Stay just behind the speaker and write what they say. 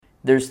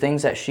there's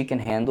things that she can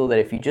handle that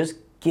if you just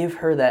give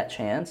her that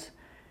chance,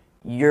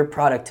 your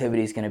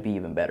productivity is going to be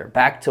even better.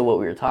 Back to what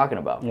we were talking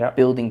about,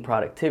 building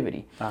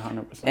productivity.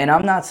 100%. And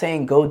I'm not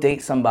saying go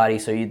date somebody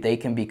so they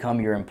can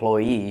become your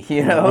employee,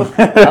 you know?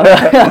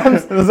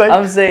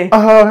 I'm saying,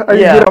 are you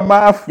good at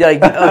math? Yeah,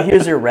 like, oh,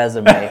 here's your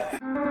resume.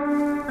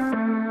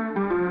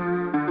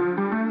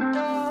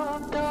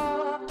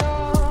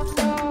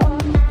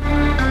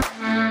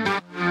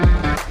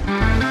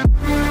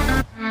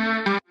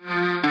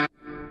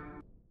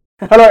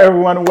 Hello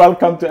everyone,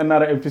 welcome to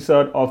another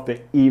episode of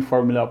the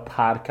E-Formula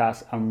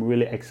podcast. I'm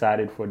really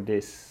excited for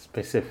this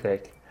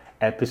specific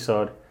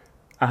episode.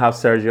 I have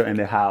Sergio in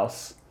the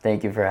house.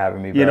 Thank you for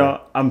having me, brother. You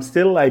know, I'm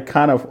still like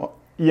kind of,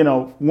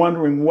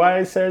 wondering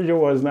why Sergio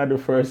was not the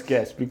first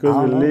guest because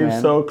we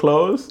live so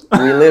close.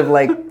 We live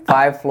like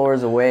 5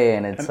 floors away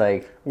and it's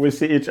like... We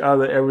see each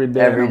other every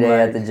day. Every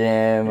day at the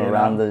gym,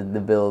 around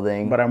the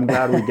building. But I'm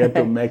glad we get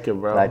to make it,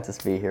 bro. Glad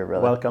to be here,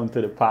 brother. Welcome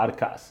to the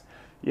podcast.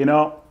 You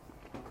know,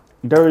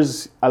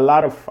 there's a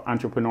lot of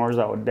entrepreneurs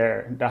out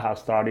there that have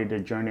started the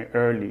journey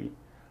early,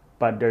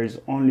 but there's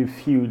only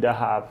few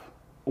that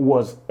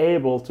was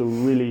able to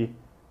really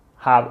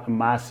have a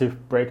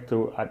massive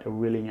breakthrough at a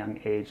really young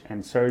age,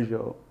 and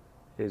Sergio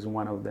is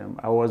one of them.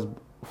 I was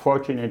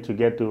fortunate to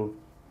get to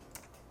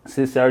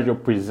see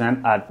Sergio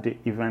present at the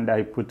event that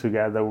he put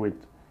together with,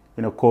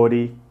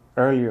 Cody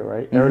earlier,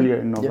 right? Mm-hmm. Earlier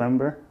in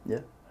November. Yeah.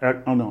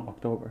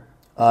 October.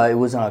 It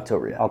was in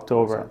October, yeah.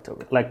 October.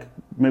 Like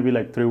maybe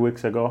 3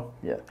 weeks ago.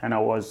 Yeah. And I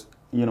was,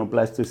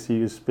 blessed to see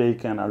you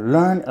speak, and I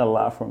learned a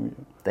lot from you.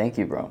 Thank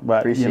you, bro. But,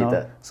 appreciate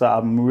that. So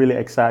I'm really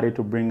excited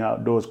to bring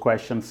out those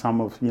questions,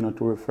 some of, to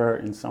refer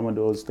in some of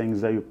those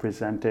things that you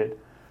presented,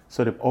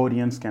 so the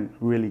audience can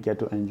really get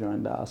to enjoy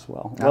that as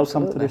well. Absolutely.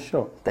 Welcome to the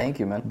show. Thank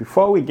you, man.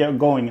 Before we get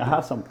going, I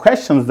have some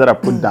questions that I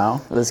put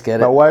down. Let's get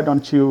it. But why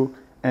don't you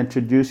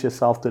introduce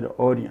yourself to the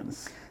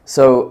audience?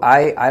 So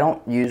I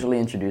don't usually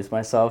introduce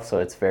myself, so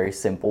it's a very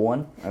simple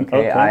one.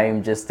 Okay.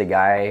 I'm just a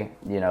guy,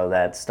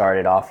 that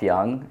started off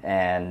young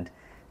and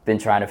been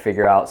trying to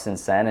figure out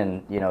since then,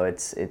 and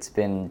it's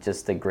been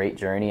just a great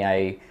journey.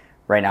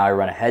 Right now I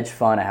run a hedge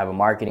fund. I have a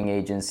marketing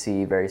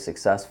agency, very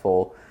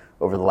successful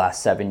over the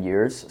last 7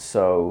 years.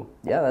 So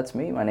yeah, that's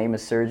me. My name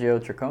is Sergio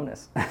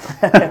Troconis.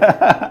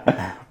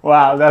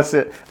 Wow, that's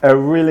it. A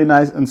really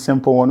nice and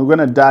simple one. We're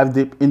gonna dive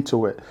deep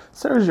into it.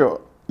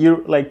 Sergio,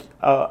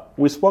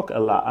 we spoke a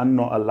lot. I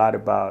know a lot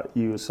about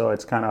you, so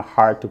it's kind of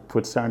hard to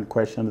put certain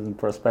questions in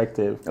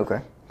perspective.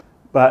 Okay.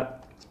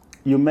 But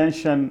you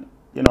mentioned,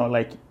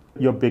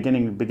 your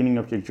beginning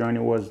of your journey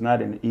was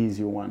not an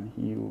easy one.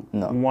 You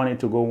wanted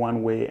to go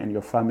one way, and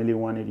your family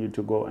wanted you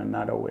to go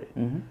another way,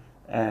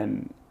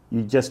 and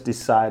you just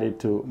decided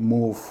to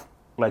move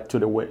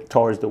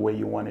towards the way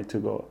you wanted to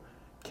go.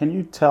 Can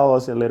you tell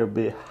us a little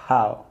bit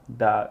how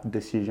that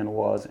decision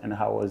was, and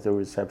how was the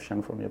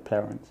reception from your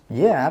parents?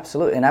 Yeah,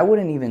 absolutely. And I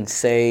wouldn't even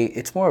say,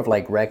 it's more of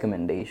like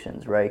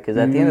recommendations, right? Because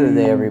at the end of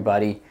the day,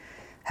 everybody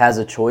has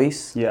a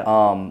choice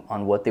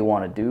on what they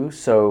want to do.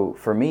 So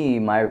for me,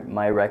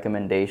 my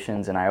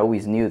recommendations, and I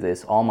always knew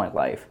this all my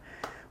life,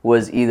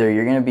 was either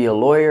you're going to be a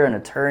lawyer, an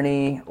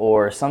attorney,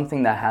 or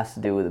something that has to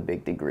do with a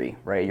big degree,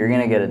 right? You're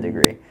going to get a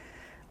degree.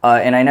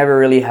 And I never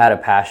really had a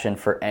passion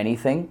for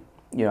anything.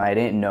 I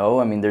didn't know.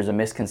 I mean, there's a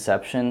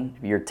misconception.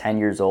 If you're 10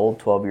 years old,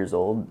 12 years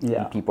old,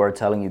 and people are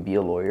telling you be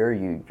a lawyer,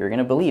 you're going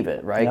to believe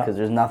it, right? Because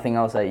there's nothing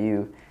else that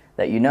you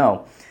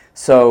know.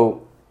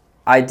 So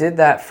I did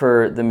that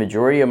for the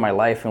majority of my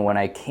life. And when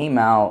I came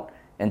out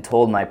and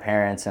told my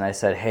parents, and I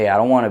said, hey, I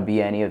don't want to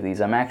be any of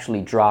these, I'm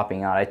actually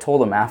dropping out. I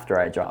told them after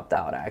I dropped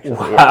out, actually.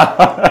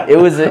 Wow. It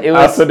was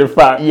after the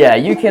fact. Yeah,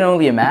 you can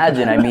only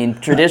imagine. I mean,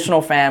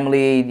 traditional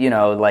family,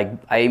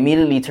 I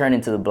immediately turned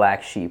into the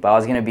black sheep. I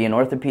was going to be an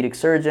orthopedic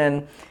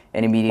surgeon,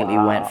 and immediately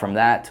went from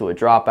that to a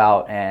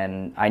dropout.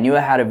 And I knew I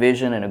had a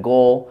vision and a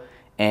goal,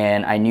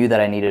 and I knew that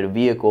I needed a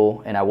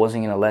vehicle, and I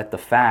wasn't going to let the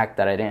fact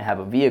that I didn't have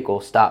a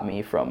vehicle stop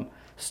me from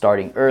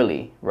starting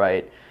early,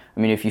 right? I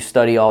mean, if you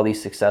study all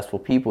these successful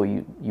people,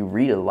 you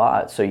read a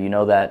lot, so you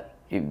know that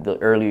the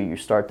earlier you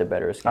start, the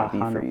better it's going to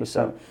be for you.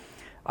 So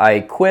I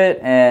quit,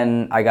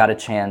 and I got a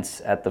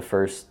chance at the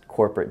first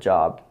corporate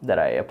job that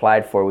I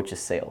applied for, which is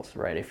sales,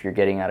 right? If you're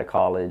getting out of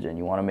college and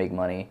you want to make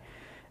money,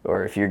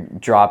 or if you're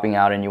dropping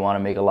out and you want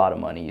to make a lot of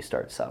money, you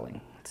start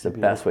selling. It's the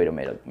best way to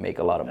make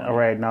a lot of money.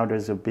 Right now,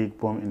 there's a big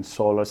boom in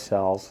solar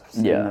cells. I've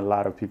seen a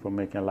lot of people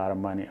making a lot of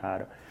money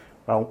out of it.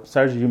 Well,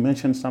 Sergio, you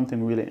mentioned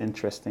something really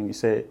interesting. You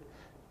said,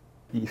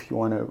 if you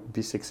want to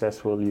be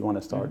successful, you want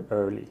to start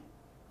early,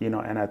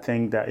 and I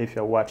think that if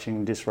you're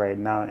watching this right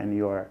now and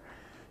you're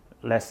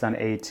less than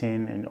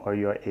 18 or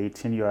you're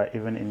 18, you are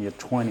even in your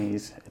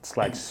 20s, it's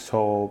like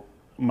so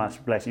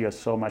much blessed. You're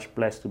so much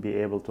blessed to be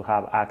able to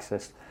have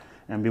access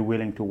and be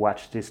willing to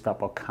watch this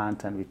type of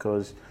content,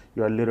 because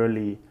you're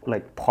literally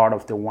like part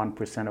of the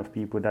 1% of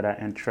people that are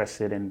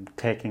interested in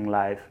taking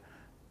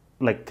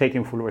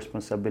full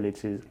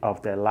responsibilities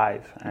of their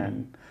life.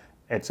 And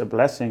it's a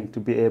blessing to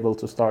be able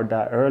to start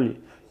that early.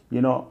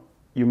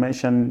 You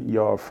mentioned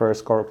your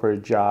first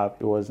corporate job.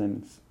 It was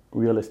in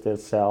real estate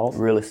sales.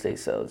 Real estate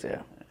sales,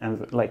 yeah.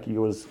 And like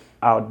you was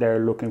out there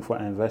looking for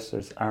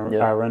investors.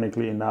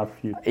 Ironically enough,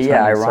 you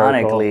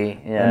ironically,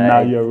 and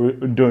now you're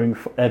doing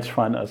hedge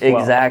fund as well.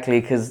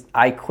 Exactly, because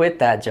I quit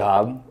that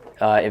job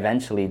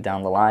eventually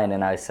down the line,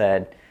 and I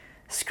said,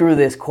 screw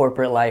this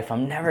corporate life.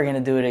 I'm never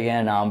gonna do it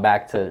again. Now I'm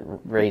back to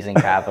raising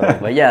capital.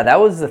 But yeah, that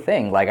was the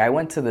thing. Like I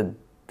went to the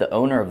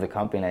owner of the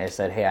company and I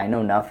said, hey, I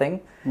know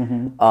nothing.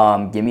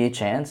 Give me a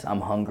chance. I'm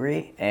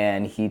hungry.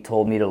 And he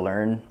told me to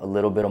learn a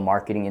little bit of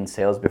marketing and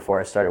sales before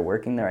I started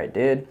working there. I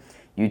did.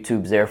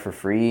 YouTube's there for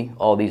free.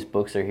 All these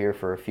books are here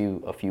for a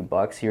few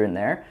bucks here and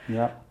there.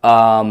 Yeah.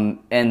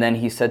 And then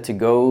he said to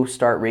go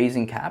start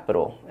raising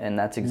capital. And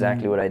that's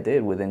exactly what I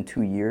did. Within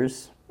 2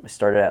 years, I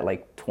started at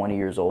like 20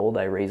 years old.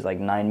 I raised like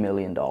 $9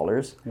 million.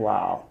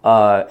 Wow.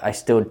 I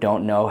still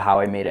don't know how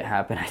I made it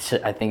happen.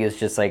 I think it's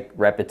just like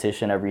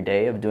repetition every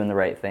day of doing the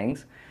right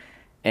things.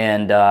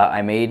 And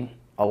I made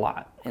a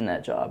lot in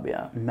that job,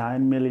 yeah.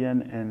 9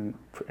 million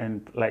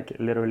and like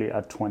literally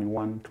at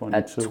 21, 22?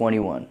 At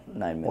 21, 9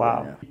 million.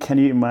 Wow. Yeah. Can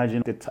you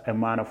imagine the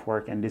amount of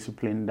work and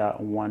discipline that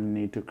one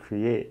need to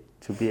create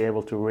to be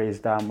able to raise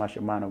that much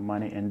amount of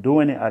money, and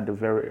doing it at the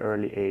very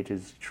early age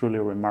is truly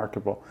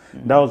remarkable.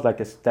 That was like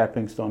a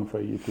stepping stone for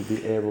you to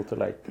be able to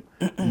like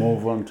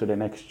move on to the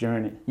next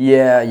journey.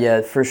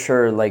 Yeah, for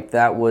sure. Like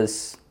that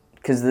was,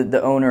 because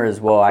the owner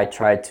as well, I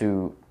tried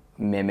to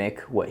mimic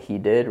what he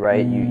did,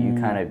 right? You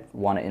kind of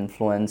want to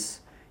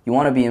influence, you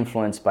want to be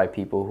influenced by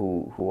people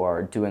who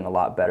are doing a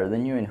lot better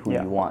than you and who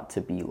you want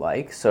to be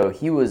like. So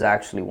he was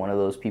actually one of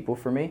those people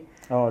for me.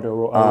 Oh, the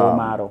role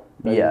model.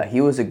 Yeah,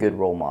 he was a good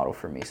role model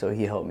for me. So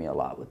he helped me a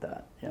lot with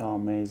that. Yeah. Oh,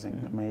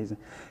 amazing.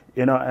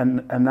 You know,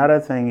 and another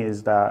thing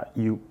is that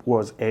you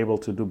was able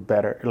to do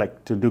better,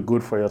 like to do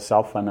good for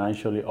yourself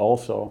financially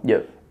also.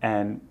 Yep.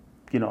 And,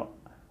 you know,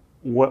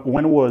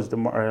 when was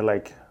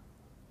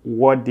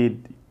what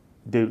did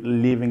the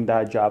leaving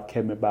that job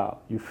came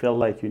about? You feel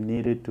like you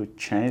needed to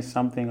change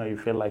something, or you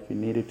feel like you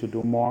needed to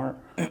do more?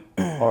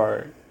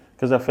 Or...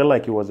 Because I feel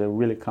like it was a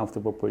really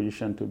comfortable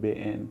position to be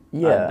in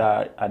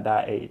at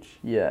that age.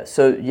 Yeah,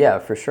 so yeah,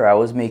 for sure. I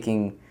was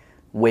making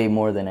way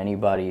more than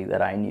anybody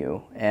that I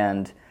knew,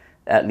 and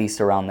at least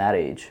around that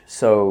age.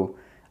 So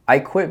I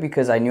quit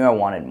because I knew I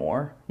wanted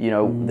more. You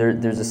know,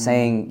 there's a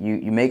saying,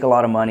 you make a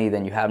lot of money,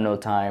 then you have no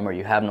time, or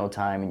you have no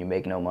time and you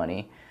make no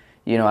money.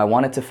 You know, I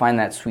wanted to find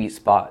that sweet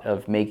spot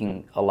of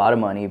making a lot of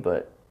money,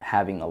 but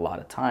having a lot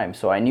of time.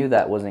 So I knew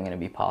that wasn't going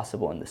to be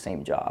possible in the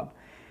same job.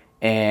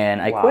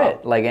 And I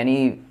quit, like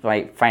any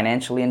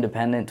financially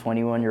independent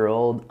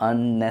 21-year-old,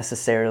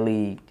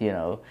 unnecessarily,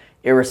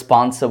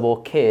 irresponsible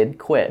kid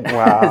quit.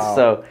 Wow.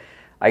 So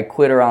I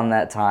quit around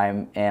that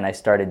time, and I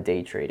started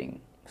day trading.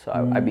 So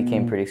I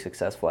became pretty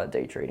successful at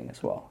day trading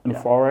as well. In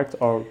Forex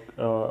or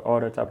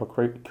other type of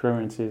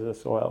currencies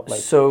as well? Like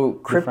so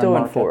crypto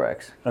and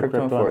Forex.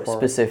 Crypto and Forex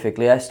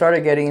specifically. I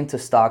started getting into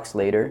stocks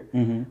later,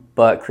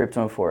 but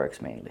crypto and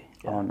Forex mainly.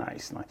 Yeah. Oh,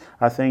 nice.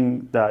 I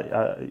think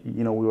that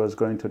we was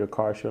going to the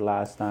car show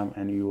last time,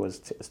 and you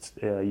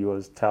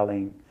was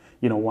telling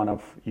one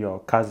of your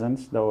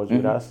cousins that was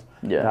with us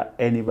that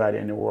anybody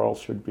in the world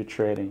should be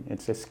trading.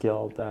 It's a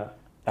skill that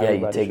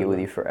you take it with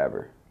you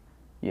forever.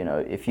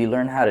 If you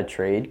learn how to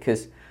trade,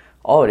 because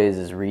all it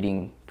is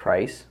reading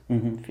price.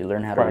 If you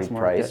learn how to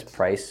read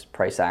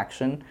price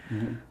action,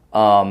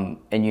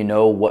 and you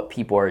know what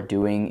people are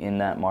doing in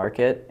that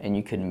market, and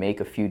you can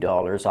make a few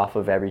dollars off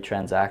of every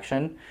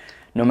transaction.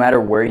 No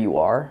matter where you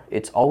are,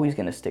 it's always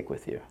going to stick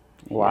with you.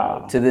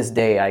 Wow. To this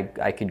day,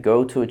 I could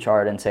go to a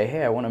chart and say,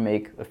 hey, I want to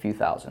make a few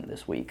thousand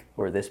this week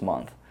or this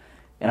month.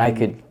 And I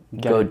could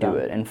go do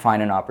it and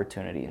find an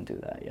opportunity and do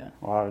that, yeah.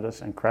 Wow, that's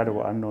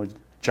incredible. I know,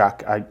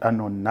 Jack, I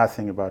know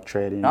nothing about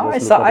trading. No,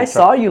 I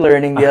saw you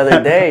learning the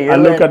other day. I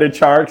look at the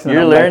charts and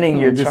you're learning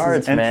like, your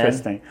charts, man.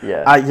 Interesting.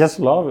 Yeah. I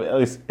just love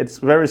it. It's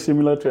very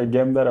similar to a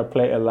game that I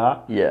play a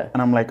lot. Yeah.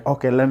 And I'm like,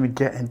 okay, let me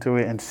get into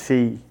it and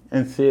see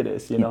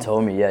this, You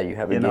told me, you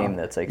have a game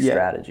that's like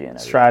strategy and everything.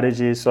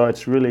 Strategy, so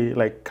it's really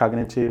like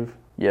cognitive.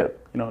 Yep.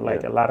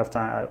 A lot of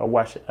time I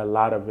watch a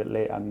lot of it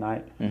late at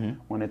night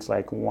when it's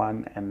like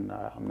 1 and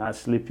I'm not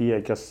sleepy. I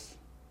just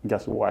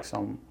watch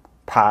some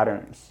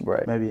patterns.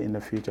 Right. Maybe in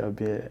the future I'll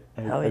be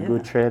a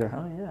good trader.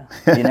 Oh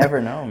yeah. You never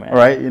know, man.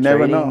 Right. You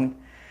never know.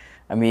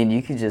 I mean,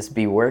 you could just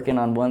be working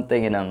on one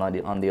thing, and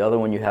on the other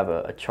one you have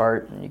a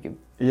chart, and you could.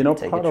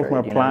 Part of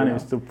my plan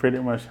is to pretty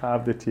much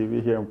have the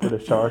TV here and put a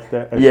chart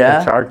there.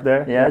 A chart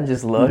there. Yeah,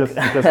 just look.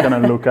 Just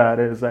gonna look at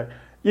it. It's like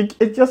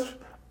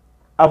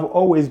I've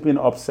always been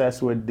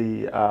obsessed with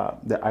the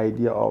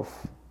idea of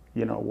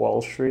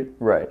Wall Street.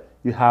 Right.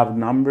 You have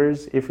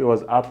numbers. If it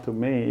was up to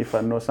me, if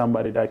I know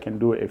somebody that can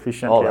do it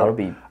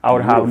efficiently, I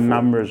would have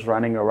numbers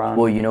running around.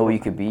 Well, you know what you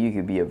could be? You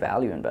could be a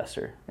value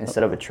investor.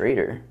 Instead of a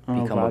trader,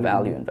 become a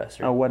value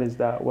investor. What is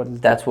that?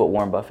 That's what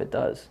Warren Buffett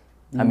does.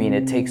 I mean,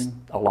 it takes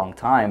a long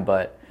time,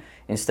 but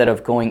instead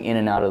of going in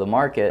and out of the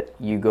market,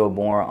 you go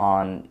more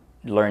on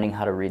learning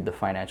how to read the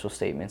financial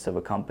statements of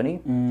a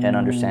company and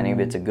understanding if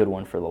it's a good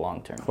one for the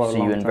long term. So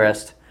you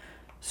invest a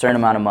certain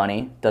amount of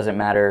money. Doesn't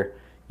matter,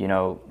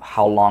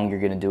 how long you're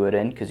going to do it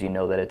in, because you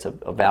know that it's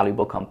a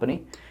valuable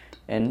company,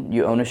 and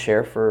you own a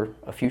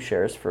few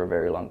shares for a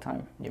very long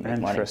time. You make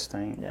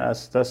Interesting. money. Yeah.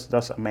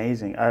 That's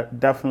amazing. I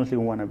definitely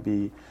want to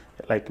be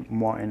like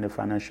more in the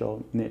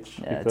financial niche,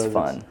 because it's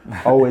fun.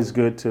 It's always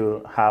good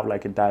to have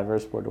like a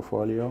diverse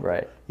portfolio.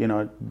 Right.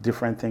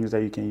 Different things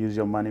that you can use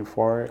your money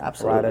for.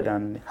 Absolutely. Rather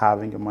than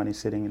having your money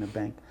sitting in a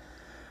bank.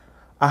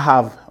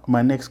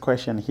 My next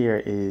question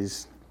here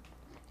is,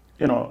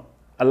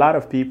 a lot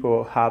of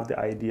people have the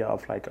idea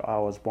of like, I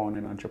was born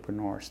an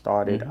entrepreneur,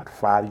 started at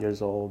 5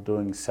 years old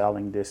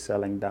selling this,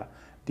 selling that.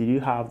 Did you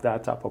have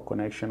that type of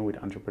connection with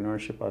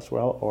entrepreneurship as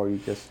well, or you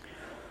just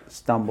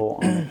stumble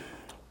on it?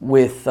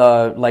 With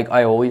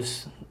I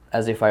always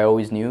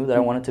knew that I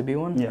wanted to be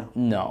one? Yeah.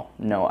 No.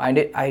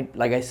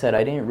 Like I said,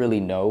 I didn't really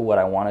know what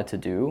I wanted to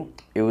do.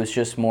 It was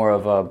just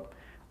more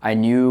I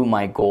knew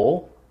my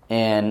goal,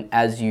 and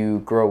as you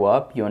grow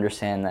up, you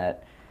understand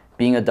that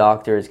being a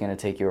doctor is going to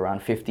take you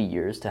around 50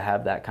 years to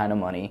have that kind of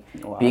money.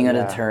 Wow, being an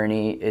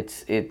attorney,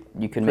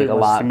 you can make a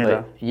lot,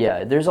 similar. But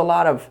yeah, there's a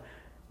lot of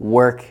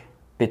work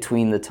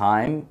between the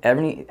time.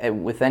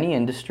 With any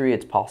industry,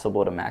 it's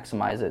possible to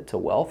maximize it to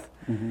wealth.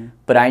 Mm-hmm.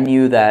 But I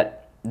knew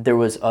that there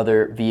was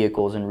other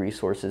vehicles and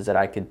resources that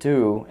I could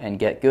do and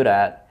get good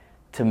at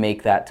to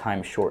make that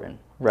time shorten.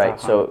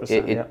 Right. So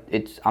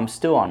I'm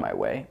still on my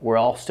way. We're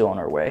all still on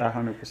our way.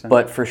 100%.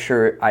 But for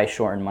sure, I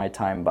shortened my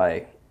time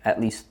by at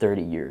least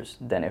 30 years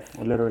than if,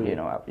 literally,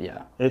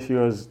 if you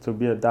was to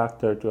be a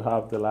doctor, to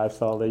have the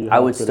lifestyle that you have I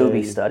would today, still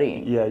be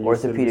studying. Yeah,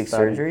 orthopedic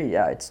surgery,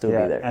 I'd still be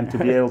there. And to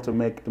be able to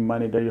make the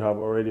money that you have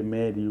already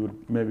made, you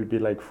would maybe be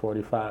like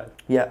 45.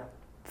 Yeah,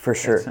 for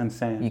sure. That's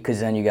insane. Because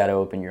then you got to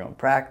open your own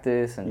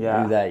practice, and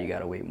to do that, you got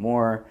to wait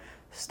more,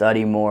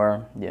 study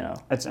more,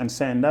 It's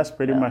insane. That's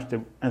pretty much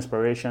the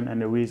inspiration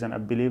and the reason I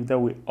believe that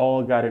we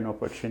all got an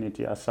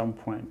opportunity at some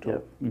point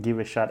to give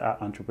a shot at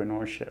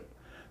entrepreneurship.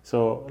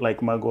 So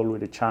like my goal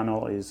with the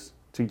channel is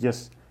to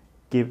just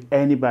give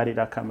anybody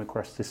that come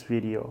across this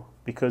video,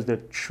 because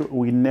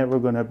we're never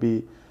going to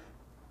be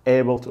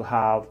able to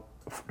have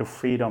the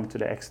freedom to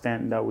the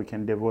extent that we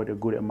can devote a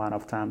good amount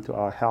of time to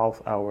our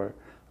health, our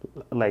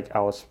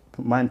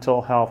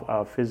mental health,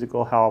 our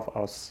physical health,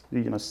 our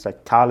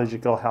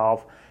psychological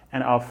health,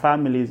 and our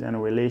families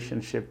and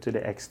relationship to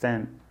the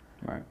extent,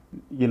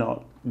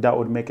 that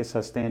would make it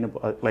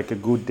sustainable, like a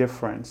good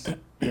difference,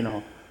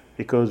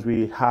 because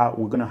we're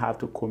gonna have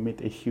to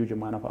commit a huge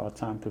amount of our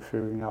time to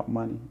figuring out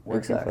money,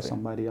 working for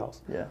somebody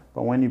else. Yeah.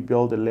 But when you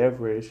build the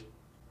leverage,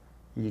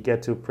 you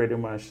get to pretty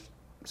much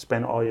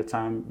spend all your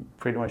time.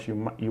 Pretty much,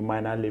 you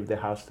might not leave the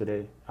house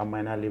today. I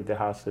might not leave the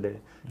house today,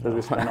 because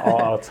we spend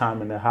all our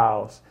time in the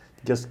house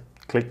just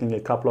clicking a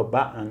couple of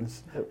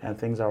buttons, and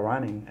things are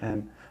running.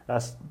 And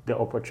that's the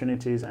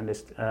opportunities and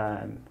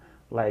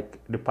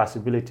the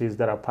possibilities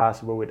that are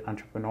possible with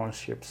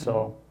entrepreneurship.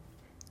 So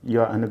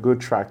you're on a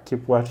good track.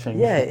 Keep watching.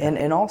 Yeah,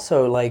 and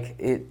also like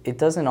it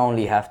doesn't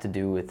only have to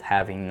do with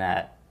having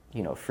that,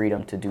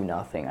 freedom to do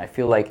nothing. I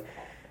feel like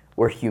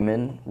we're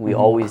human. We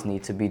always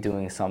need to be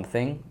doing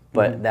something,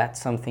 but that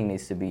something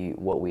needs to be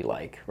what we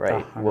like,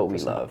 right? 100%. What we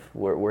love.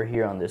 We're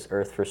here on this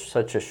earth for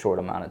such a short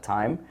amount of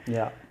time.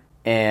 Yeah.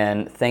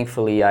 And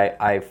thankfully,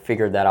 I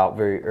figured that out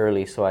very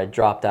early, so I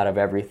dropped out of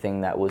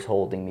everything that was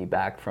holding me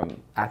back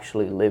from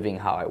actually living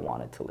how I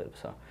wanted to live.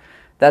 So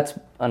that's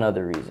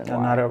another reason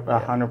why.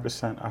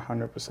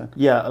 100%.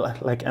 Yeah,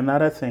 like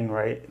another thing,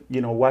 right?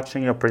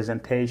 Watching your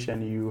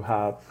presentation, you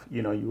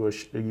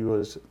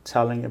was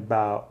telling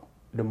about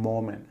the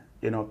moment.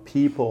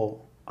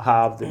 People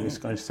have the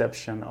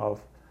misconception of,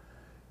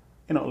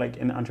 like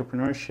in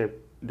entrepreneurship,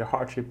 the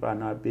hardship are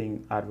not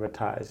being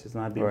advertised. It's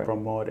not being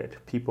promoted.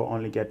 People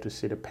only get to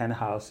see the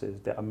penthouses,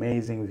 the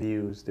amazing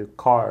views, the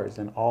cars,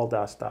 and all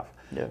that stuff.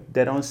 Yeah.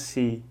 They don't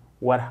see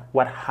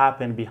what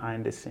happened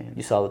behind the scenes.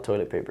 You saw the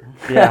toilet paper.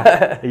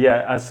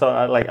 Yeah. I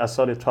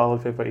saw the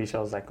toilet paper issue.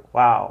 I was like,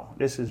 wow,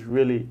 this is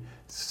really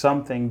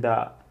something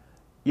that,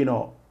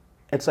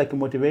 it's like a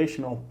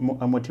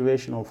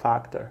motivational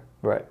factor.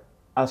 Right.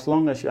 As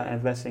long as you're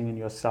investing in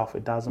yourself,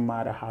 it doesn't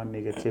matter how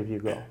negative you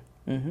go.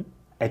 Mm-hmm.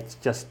 It's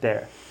just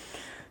there.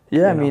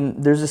 Yeah, I mean,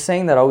 there's a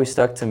saying that always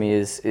stuck to me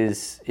is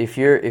if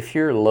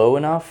you're low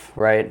enough,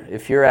 right?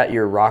 If you're at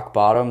your rock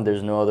bottom,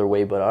 there's no other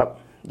way but up.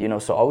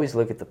 So always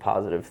look at the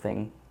positive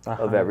thing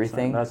of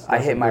everything. That's I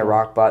hit my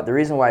rock bottom. The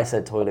reason why I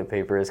said toilet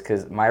paper is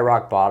because my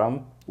rock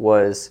bottom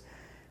was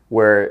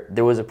where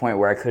there was a point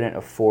where I couldn't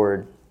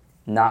afford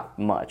not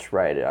much,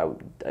 right?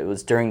 It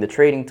was during the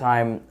trading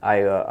time.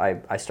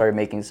 I started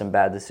making some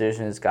bad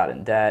decisions, got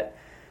in debt.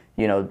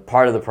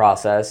 Part of the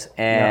process.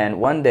 And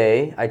one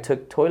day I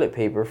took toilet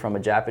paper from a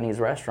Japanese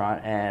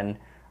restaurant, and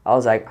I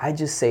was like, I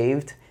just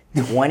saved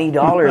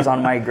 $20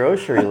 on my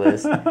grocery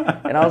list.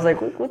 And I was like,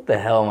 what the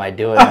hell am I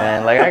doing,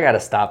 man? Like, I got to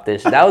stop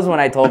this. That was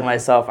when I told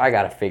myself, I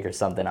got to figure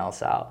something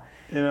else out.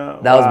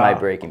 That was my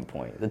breaking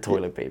point, the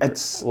toilet paper.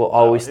 Will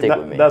always stick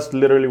with me. That's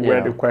literally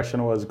where the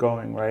question was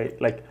going, right?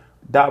 Like,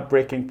 that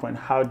breaking point,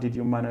 how did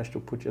you manage to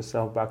put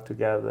yourself back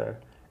together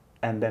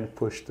and then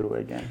push through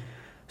again?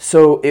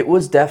 So it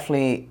was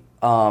definitely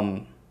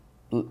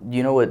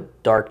You know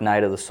what dark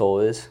night of the soul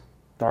is?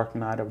 Dark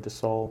night of the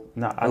soul.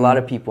 No, a lot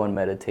of people in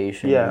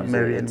meditation. Yeah,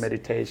 maybe in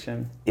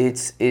meditation.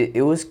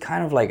 It was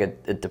kind of like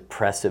a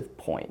depressive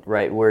point,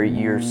 right? Where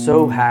you're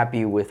so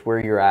happy with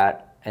where you're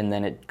at, and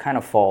then it kind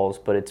of falls,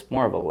 but it's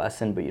more of a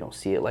lesson, but you don't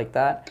see it like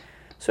that.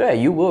 So yeah,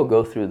 you will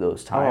go through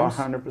those times.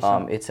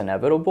 100%. It's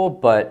inevitable,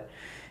 but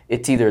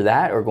it's either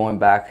that or going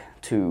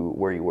back to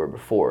where you were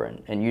before,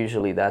 and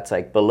usually that's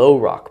like below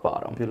rock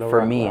bottom.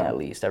 For me, at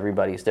least.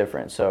 Everybody's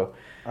different. So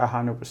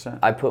 100%.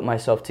 I put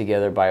myself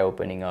together by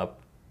opening up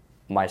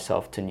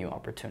myself to new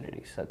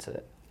opportunities. That's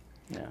it.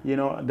 Yeah. You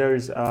know,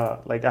 there's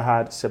like I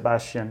had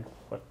Sebastian,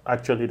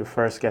 actually the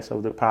first guest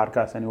of the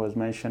podcast, and he was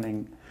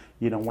mentioning,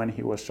 you know, when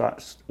he was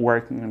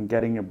working on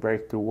getting a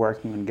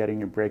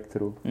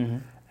breakthrough,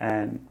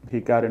 and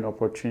he got an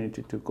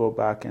opportunity to go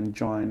back and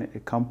join a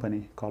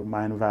company called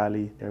Mind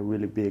Valley. They're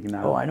really big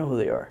now. Oh, I know who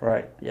they are.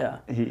 Right. Yeah.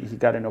 He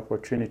got an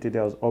opportunity.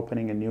 They was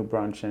opening a new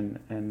branch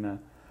in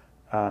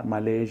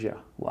Malaysia.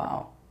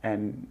 Wow.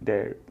 And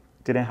they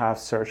didn't have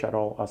search at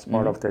all as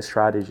part of their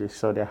strategy.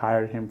 So they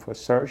hired him for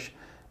search,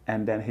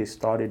 and then he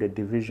started a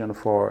division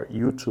for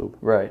YouTube.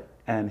 Right.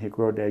 And he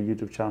grew their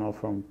YouTube channel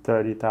from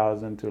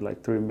 30,000 to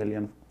like 3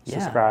 million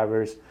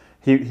subscribers.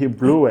 He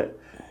blew it.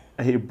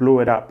 He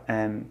blew it up,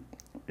 and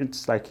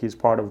it's like he's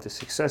part of the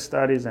success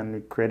studies, and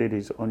he created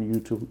his own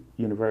YouTube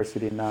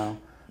university now,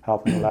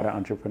 helping a lot of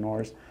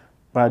entrepreneurs.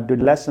 But the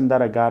lesson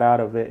that I got out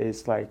of it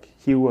is like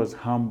he was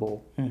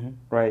humble,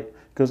 right?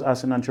 Because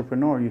as an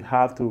entrepreneur, you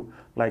have to,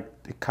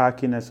 like, the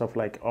cockiness of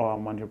like, oh,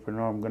 I'm an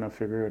entrepreneur, I'm gonna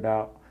figure it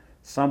out.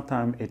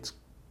 Sometimes it's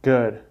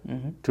good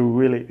to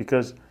really,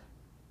 because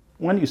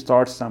when you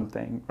start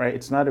something, right,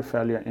 it's not a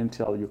failure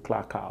until you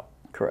clock out.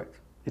 Correct.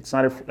 It's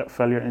not a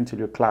failure until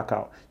you clock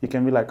out. You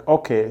can be like,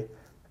 okay,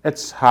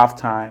 it's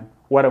halftime.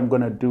 What I'm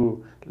gonna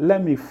do?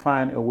 Let me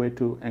find a way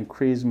to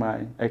increase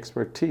my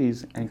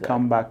expertise and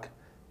come back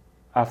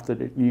after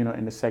the, you know,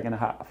 in the second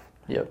half.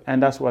 Yep.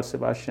 And that's what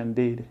Sebastian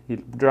did. He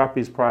dropped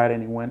his pride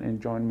and he went and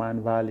joined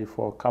Mind Valley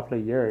for a couple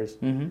of years.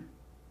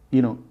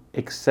 You know,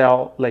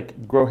 excel,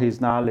 like grow his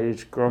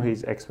knowledge, grow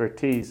his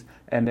expertise,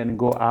 and then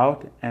go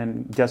out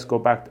and just go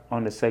back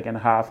on the second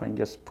half and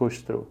just push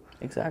through.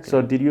 Exactly.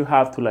 So did you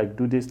have to like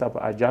do this type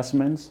of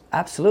adjustments?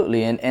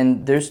 Absolutely.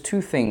 And there's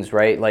two things,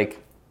 right?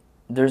 Like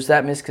there's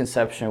that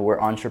misconception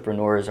where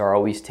entrepreneurs are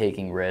always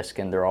taking risk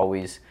and they're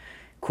always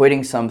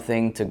quitting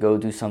something to go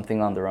do something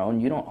on their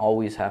own. You don't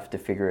always have to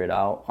figure it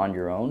out on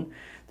your own.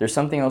 There's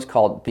something else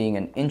called being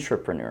an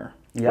intrapreneur,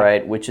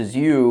 right? Which is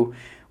you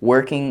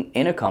working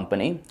in a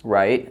company,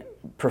 right?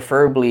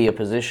 Preferably a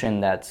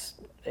position that's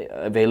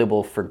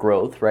available for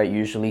growth, right?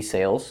 Usually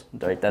sales,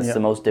 right? That's the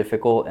most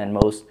difficult and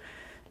most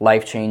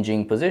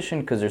life-changing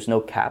position because there's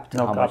no cap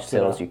to how much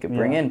sales you could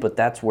bring in, but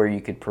that's where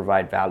you could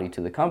provide value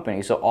to the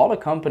company. So all a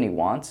company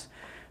wants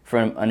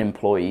from an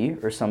employee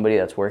or somebody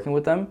that's working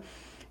with them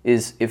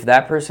is if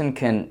that person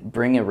can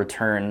bring a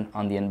return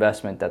on the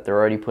investment that they're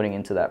already putting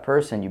into that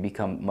person, you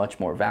become much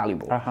more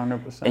valuable.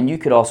 100%. And you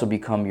could also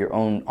become your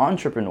own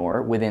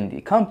entrepreneur within the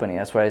company.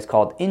 That's why it's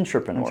called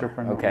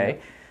intrapreneur. Okay.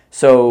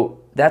 So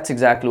that's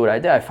exactly what I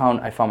did. I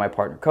found my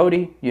partner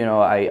Cody. You know,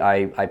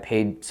 I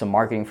paid some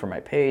marketing for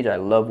my page. I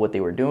loved what they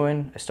were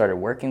doing. I started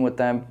working with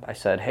them. I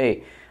said,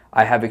 hey,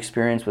 I have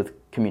experience with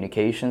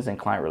communications and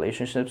client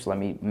relationships. Let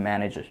me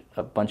manage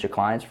a bunch of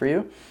clients for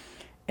you.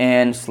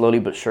 And slowly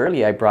but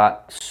surely, I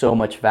brought so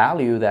much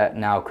value that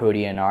now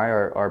Cody and I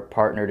are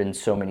partnered in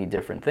so many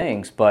different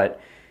things.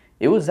 But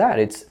it was that.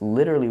 It's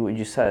literally what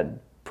you said,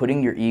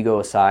 putting your ego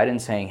aside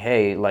and saying,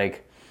 hey,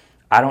 like,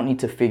 I don't need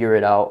to figure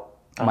it out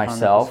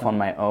myself 100%. On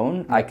my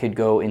own. I could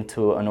go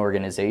into an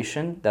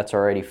organization that's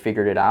already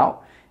figured it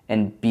out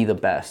and be the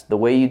best. The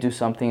way you do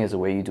something is the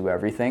way you do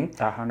everything.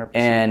 100%.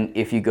 And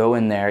if you go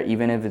in there,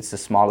 even if it's the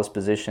smallest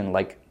position,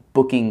 like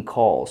booking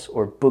calls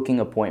or booking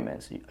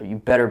appointments, you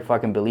better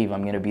fucking believe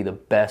I'm going to be the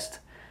best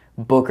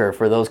booker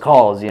for those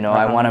calls. You know,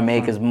 I want to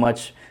make as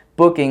much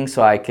booking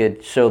so I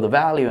could show the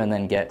value and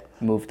then get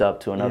moved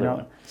up to another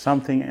one.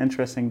 Something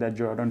interesting that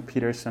Jordan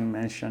Peterson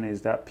mentioned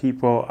is that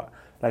people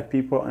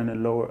in the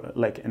lower,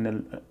 like in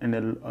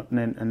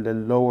the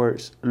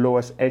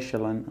lowest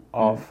echelon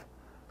of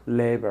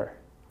labor.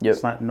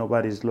 It's not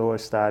nobody's lower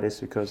status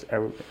because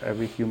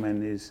every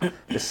human is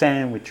the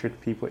same. We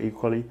treat people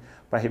equally.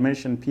 But he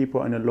mentioned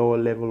people in a lower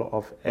level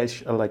of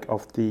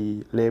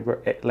the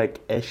labor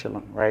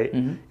echelon, right?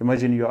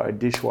 Imagine you are a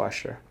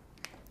dishwasher,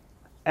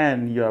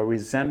 and you are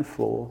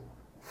resentful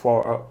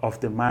of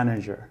the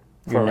manager.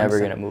 You're never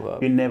gonna move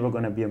up. You're never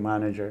gonna be a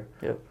manager.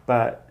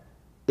 But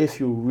if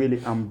you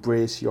really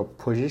embrace your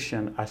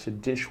position as a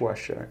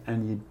dishwasher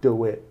and you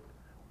do it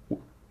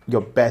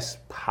your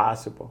best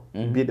possible,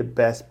 be the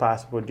best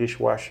possible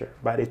dishwasher.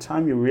 By the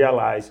time you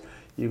realize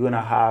you're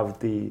gonna have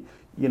the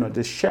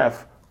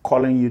chef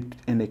calling you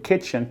in the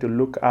kitchen to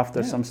look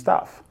after some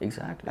stuff.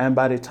 Exactly. And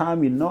by the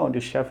time you know,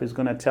 the chef is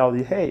gonna tell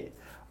you, hey,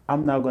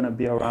 I'm not gonna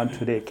be around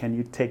today. Can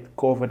you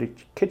go over the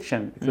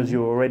kitchen because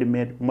you already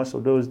made most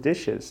of those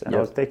dishes and I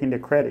was taking the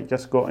credit.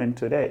 Just go in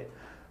today.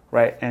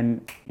 right?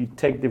 And you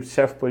take the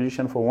chef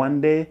position for one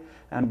day,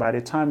 and by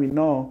the time you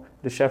know,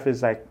 the chef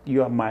is like,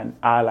 you are my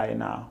ally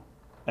now.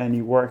 And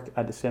you work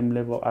at the same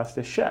level as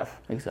the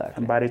chef. Exactly.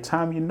 And by the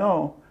time you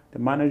know, the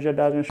manager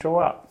doesn't show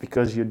up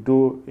because you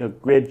do a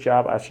great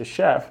job as a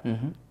chef.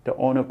 The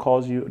owner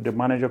calls you, the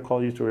manager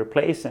calls you to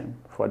replace him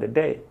for the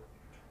day.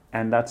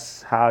 And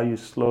that's how you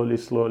slowly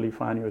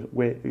find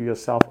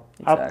yourself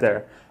up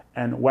there.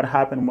 And what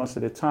happens most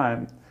of the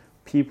time,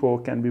 people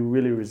can be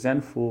really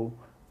resentful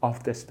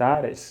of the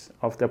status,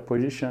 of the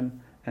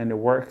position and the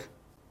work,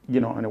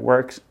 in the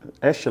work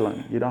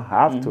echelon. You don't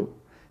have to.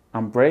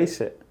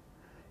 Embrace it.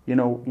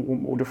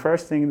 The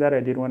first thing that I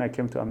did when I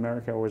came to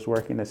America was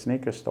work in a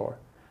sneaker store.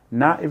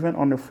 Not even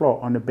on the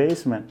floor, on the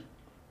basement.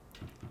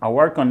 I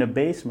work on the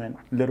basement,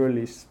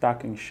 literally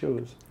stocking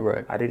shoes.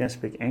 Right. I didn't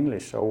speak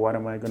English, so what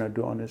am I gonna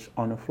do on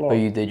the floor? But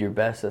you did your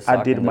best at stocking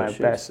I did my those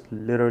shoes. best,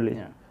 literally.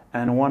 Yeah.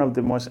 And one of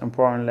the most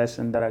important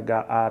lessons that I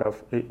got out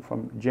of it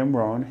from Jim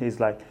Rohn, he's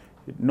like,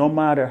 no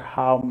matter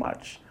how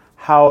much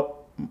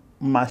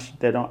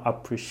they don't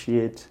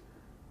appreciate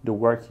the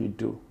work you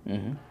do,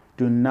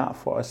 do not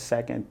for a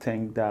second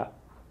think that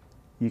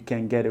you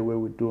can get away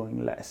with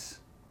doing less,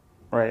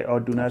 right? Or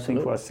do not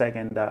think for a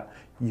second that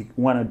you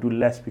want to do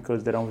less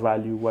because they don't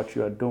value what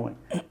you are doing.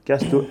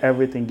 Just do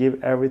everything,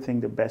 give everything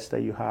the best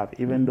that you have,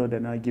 even though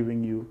they're not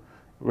giving you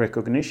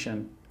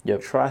recognition.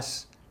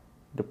 Trust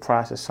the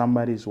process.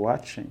 Somebody's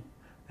watching,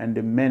 and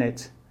the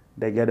minute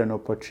they get an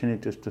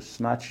opportunity to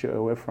snatch you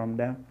away from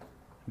them,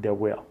 they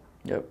will.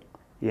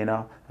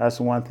 That's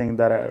one thing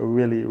that I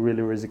really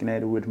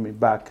resonated with me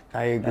back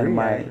in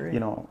my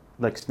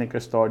like sneaker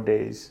store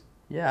days.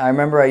 Yeah, I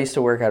remember I used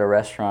to work at a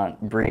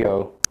restaurant,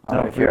 Brio. I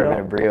don't know if you ever been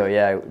to Brio.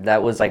 Yeah,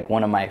 that was like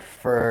one of my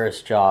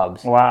first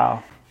jobs.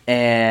 Wow.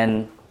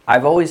 And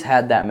I've always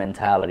had that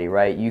mentality,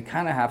 right? You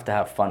kind of have to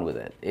have fun with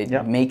it.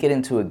 Make it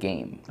into a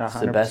game. It's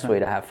 100%. The best way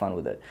to have fun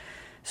with it.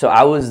 So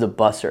I was the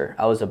busser.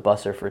 I was a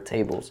busser for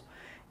tables.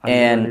 I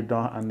really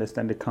don't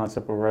understand the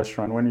concept of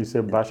restaurant. When you say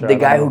busser, the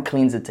guy who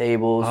cleans the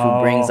tables,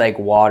 who brings like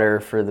water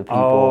for the people.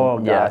 Oh,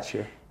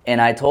 gotcha.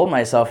 And I told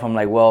myself, I'm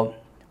like, well,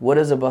 what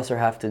does a busser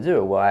have to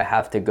do? Well, I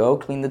have to go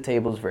clean the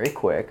tables very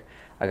quick.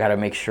 I got to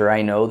make sure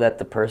I know that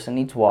the person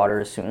needs water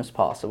as soon as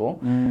possible.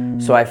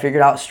 So I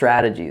figured out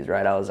strategies,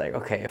 right? I was like,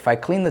 okay, if I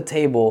clean the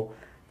table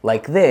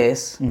like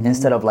this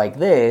instead of like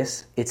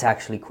this, it's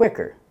actually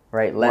quicker,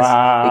 right?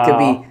 It could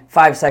be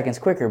 5 seconds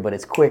quicker, but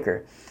it's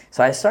quicker.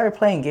 So I started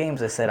playing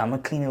games. I said, I'm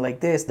going to clean it like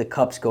this. The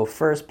cups go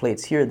first,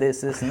 plates here,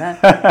 this, and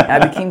that.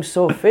 And I became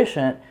so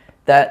efficient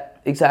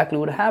that exactly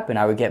what happened.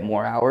 I would get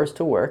more hours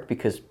to work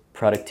because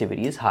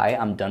productivity is high.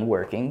 I'm done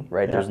working,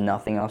 right? There's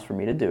nothing else for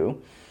me to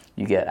do.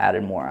 You get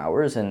added more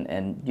hours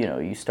and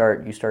you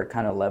start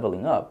kind of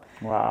leveling up.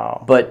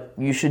 Wow. But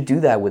you should do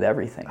that with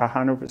everything.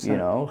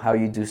 100%. How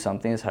you do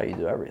something is how you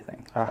do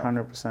everything.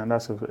 100%.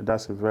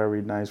 That's a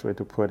very nice way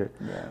to put it.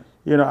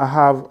 Yeah. I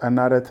have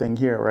another thing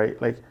here, right?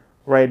 Like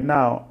right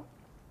now,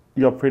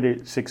 you're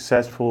pretty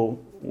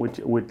successful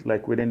with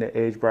like within the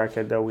age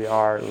bracket that we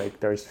are. Like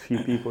there's few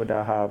people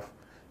that have,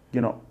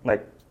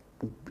 like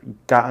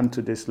gotten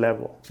to this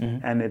level,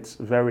 and it's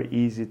very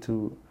easy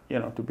to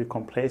be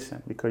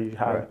complacent because you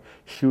have a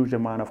huge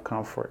amount of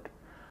comfort.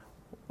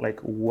 Like,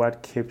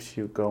 what keeps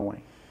you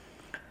going?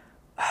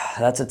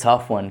 That's a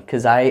tough one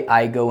because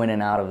I go in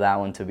and out of that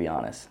one, to be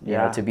honest. You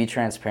know, to be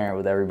transparent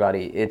with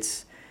everybody,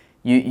 it's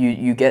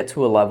you get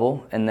to a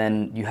level and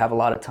then you have a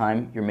lot of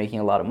time, you're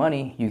making a lot of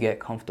money, you get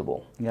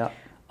comfortable.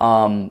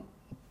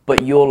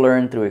 But you'll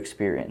learn through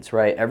experience,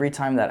 right? Every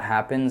time that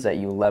happens, that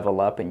you level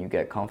up and you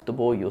get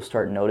comfortable, you'll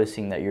start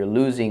noticing that you're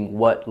losing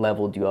what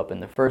leveled you up in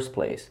the first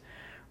place,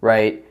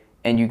 right?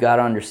 And you got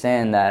to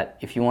understand that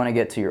if you want to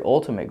get to your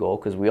ultimate goal,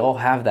 because we all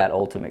have that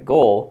ultimate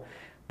goal,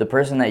 the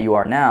person that you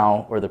are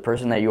now or the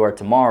person that you are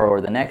tomorrow or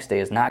the next day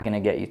is not going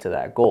to get you to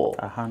that goal.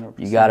 100%.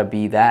 You got to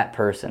be that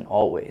person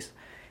always.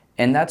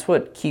 And that's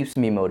what keeps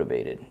me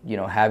motivated,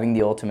 having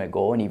the ultimate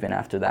goal. And even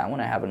after that one,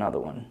 I have another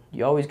one.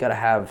 You always got to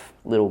have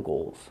little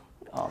goals.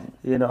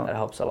 That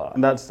helps a lot.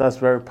 That's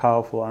very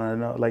powerful. And I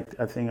know,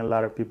 I think a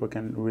lot of people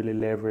can really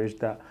leverage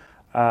that.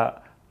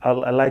 I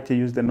like to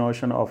use the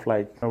notion of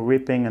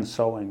reaping and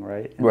sowing,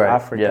 right? In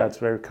Africa, it's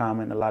very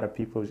common. A lot of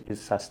people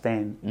is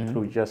sustained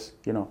through just,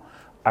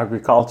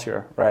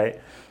 agriculture,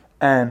 right?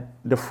 And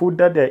the food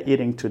that they're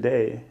eating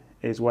today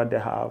is what they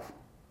have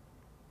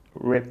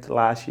reaped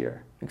last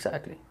year.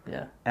 Exactly,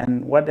 yeah.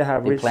 And what they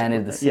have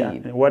planted the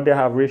seed. Yeah, what they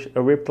have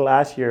reaped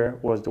last year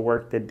was the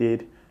work they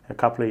did a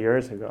couple of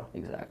years ago.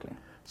 Exactly.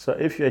 So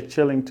if you're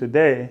chilling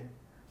today,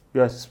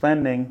 you're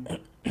spending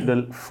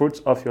the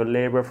fruits of your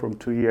labor from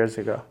 2 years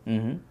ago.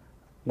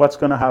 What's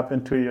going to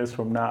happen 2 years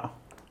from now?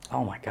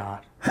 Oh my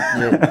God.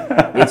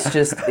 That's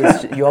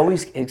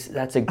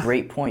a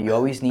great point. You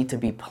always need to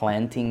be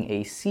planting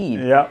a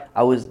seed. Yeah.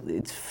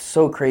 It's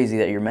so crazy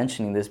that you're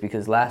mentioning this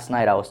because last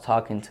night I was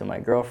talking to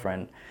my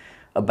girlfriend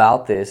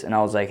about this and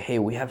I was like, hey,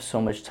 we have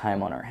so much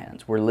time on our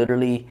hands. We're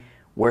literally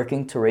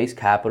working to raise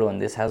capital and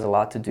this has a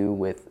lot to do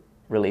with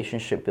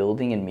relationship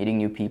building and meeting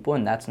new people,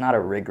 and that's not a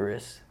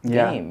rigorous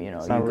game. You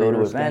go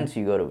to events,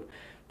 you go to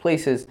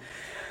places.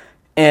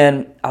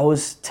 And I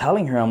was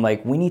telling her, I'm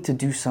like, we need to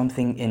do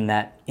something in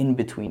that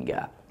in-between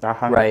gap.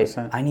 100%.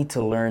 Right? I need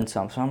to learn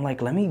something. So I'm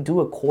like, let me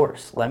do a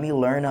course. Let me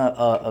learn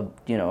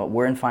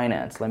we're in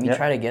finance. Let me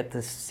try to get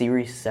this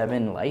Series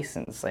 7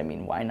 license. I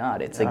mean, why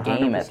not? It's a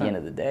game 100%. At the end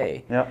of the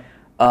day. Yeah.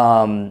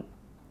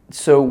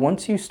 So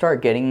once you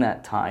start getting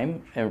that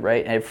time,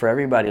 and for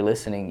everybody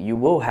listening, you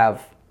will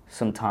have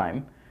some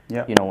time,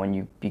 when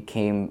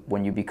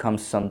you become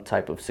some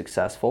type of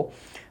successful.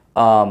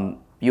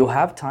 You'll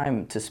have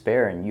time to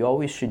spare, and you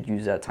always should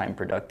use that time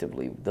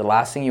productively. The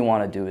last thing you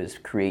want to do is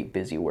create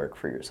busy work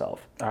for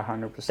yourself.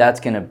 100%. That's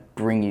going to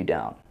bring you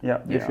down.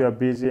 Yeah, if you're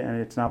busy and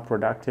it's not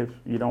productive,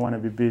 you don't want to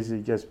be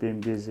busy just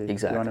being busy.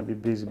 Exactly. You want to be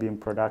busy being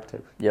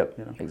productive.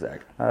 Yep,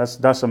 exactly.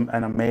 That's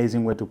an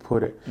amazing way to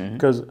put it.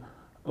 Because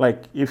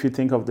like if you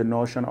think of the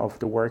notion of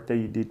the work that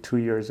you did 2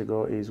 years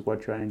ago is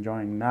what you're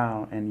enjoying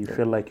now, and you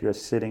feel like you're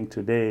sitting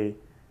today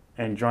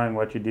enjoying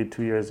what you did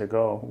 2 years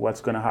ago, what's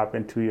going to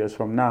happen 2 years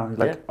from now? It's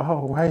like,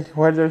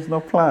 why there's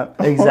no plant?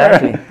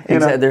 Exactly.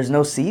 There's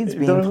no seeds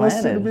being planted. There's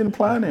no seed being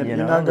planted. You're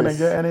not going to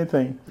get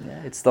anything.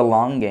 Yeah, it's the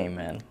long game,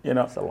 man.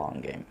 It's the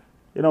long game.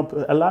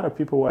 A lot of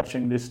people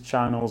watching this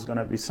channel is going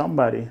to be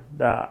somebody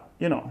that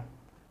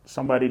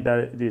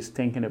is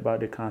thinking about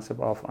the concept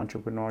of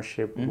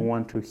entrepreneurship, who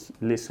want to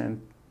listen,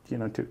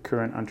 to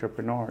current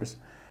entrepreneurs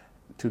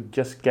to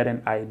just get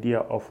an idea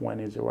of when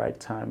is the right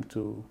time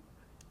to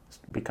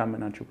become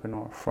an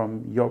entrepreneur.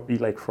 From your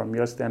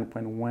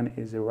standpoint, when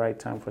is the right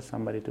time for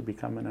somebody to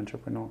become an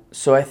entrepreneur?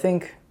 So I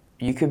think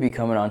you could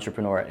become an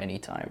entrepreneur at any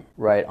time,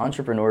 right?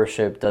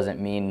 Entrepreneurship doesn't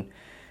mean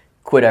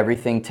quit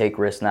everything, take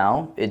risks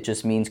now. It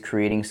just means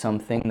creating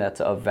something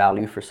that's of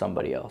value for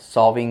somebody else,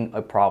 solving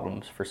a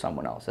problem for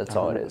someone else. That's 100%.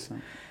 All it is.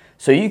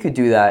 So you could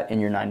do that in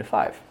your 9 to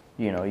 5.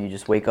 You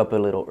just wake up a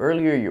little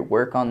earlier, you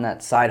work on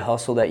that side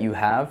hustle that you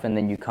have, and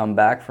then you come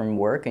back from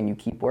work and you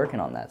keep working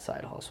on that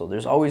side hustle.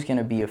 There's always going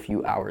to be a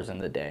few hours in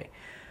the day.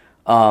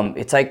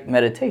 It's like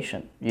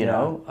meditation,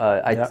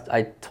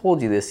 I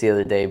told you this the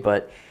other day,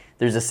 but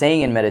there's a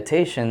saying in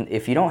meditation,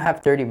 if you don't have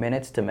 30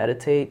 minutes to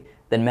meditate,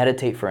 then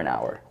meditate for an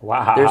hour.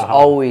 Wow. There's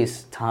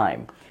always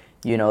time.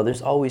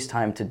 There's always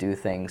time to do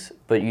things,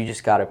 but you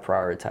just got to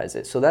prioritize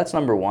it. So that's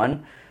number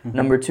one.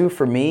 Number two,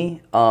 for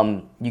me,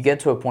 you get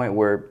to a point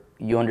where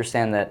you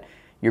understand that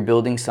you're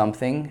building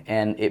something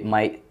and it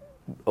might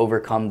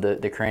overcome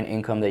the current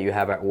income that you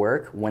have at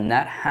work. When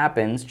that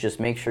happens,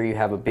 just make sure you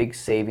have a big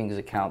savings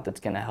account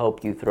that's going to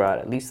help you throughout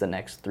at least the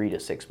next 3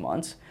 to 6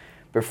 months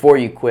before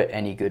you quit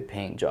any good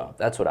paying job.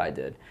 That's what I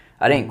did.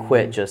 I didn't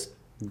quit just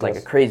like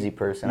a crazy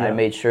person. I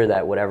made sure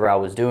that whatever I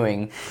was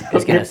doing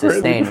is going to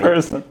sustain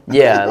me.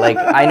 Yeah, like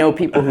I know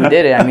people who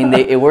did it. I mean,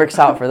 it works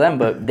out for them,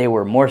 but they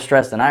were more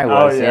stressed than I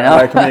was.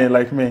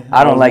 Like me.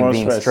 I don't like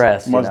being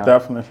stressed. Most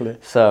definitely.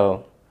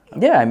 So,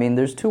 yeah, I mean,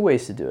 there's 2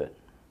 ways to do it.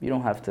 You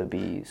don't have to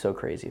be so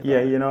crazy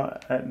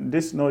about it.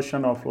 This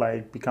notion of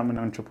like becoming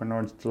an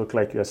entrepreneur to look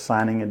like you're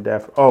signing a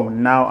debt. Oh,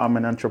 now I'm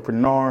an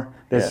entrepreneur.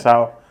 This is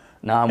how.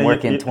 Now I'm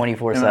working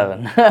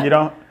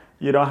 24/7.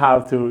 You don't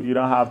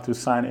have to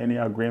sign any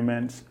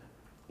agreements.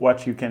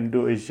 What you can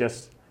do is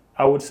just,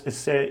 I would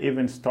say,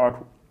 even start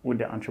with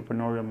the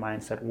entrepreneurial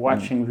mindset.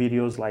 Watching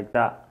videos like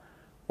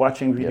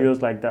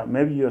that.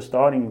 Maybe you're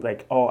starting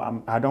like,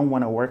 I don't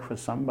want to work for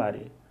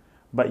somebody,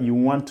 but you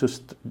want to,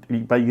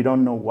 but you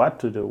don't know what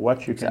to do,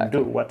 what you can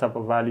do, what type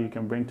of value you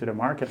can bring to the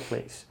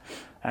marketplace.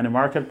 And the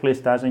marketplace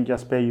doesn't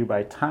just pay you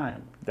by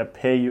time; they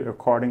pay you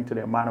according to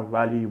the amount of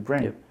value you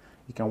bring.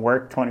 You can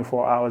work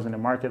 24 hours in the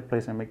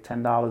marketplace and make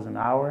 $10 an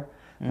hour,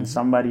 and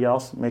somebody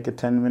else make a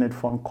 10-minute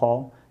phone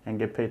call and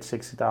get paid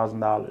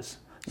 $60,000.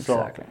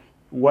 So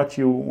what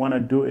you want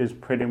to do is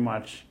pretty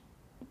much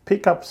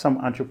pick up some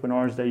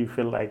entrepreneurs that you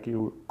feel like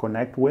you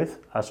connect with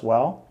as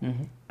well,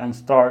 and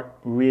start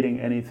reading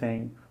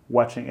anything,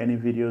 watching any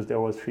videos that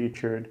was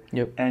featured,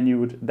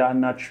 and that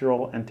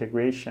natural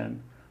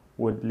integration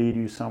would lead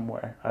you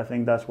somewhere. I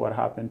think that's what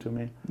happened to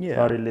me.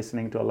 Started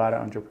listening to a lot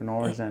of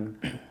entrepreneurs, and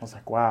I was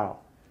like, wow,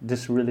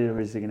 this really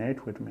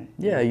resonates with me.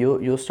 Yeah,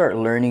 you'll start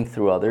learning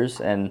through others,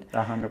 and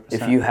 100%.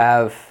 If you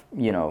have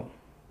 $1,000,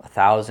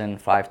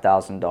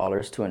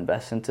 $5,000 to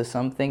invest into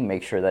something,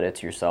 make sure that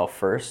it's yourself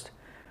first,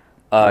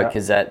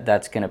 because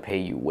that's gonna pay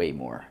you way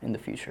more in the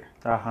future.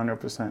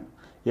 100%.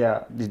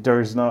 Yeah,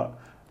 there is no.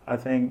 I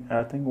think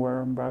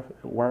Warren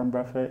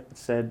Buffett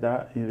said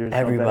that.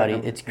 Everybody,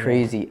 it's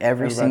crazy.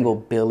 Every single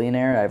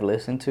billionaire I've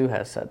listened to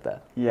has said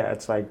that. Yeah,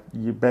 it's like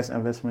your best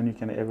investment you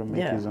can ever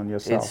make is on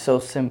yourself. It's so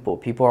simple.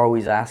 People are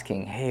always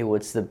asking, "Hey,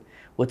 what's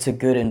a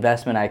good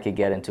investment I could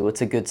get into?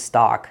 What's a good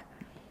stock?"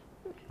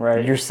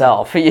 Right.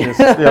 Yourself.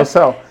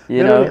 Yourself.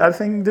 You I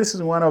think this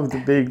is one of the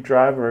big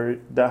drivers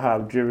that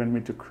have driven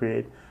me to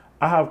create.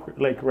 I have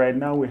right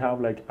now I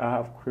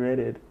have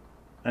created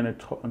a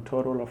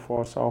total of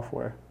 4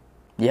 software.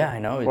 Yeah, I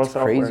know. It's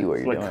crazy what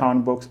you're doing. Like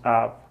Count Books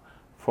app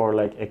for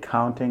like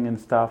accounting and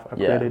stuff. I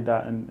created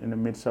that in the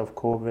midst of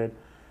COVID,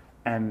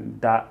 and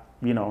that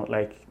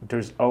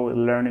there's always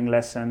learning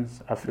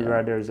lessons. I figure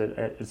out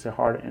it's a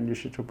hard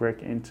industry to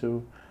break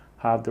into.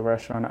 have the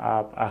restaurant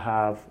app. I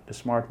have the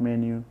smart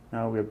menu.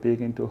 Now we're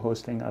big into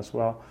hosting as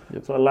well.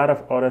 Yep. So a lot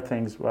of other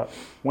things. But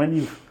when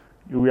you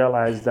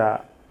realize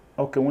that,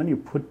 okay, when you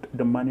put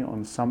the money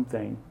on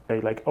something,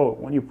 they're like, oh,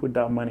 when you put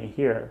that money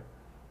here,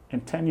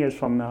 in 10 years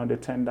from now, the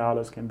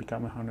 $10 can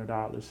become $100.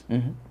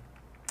 Mm-hmm.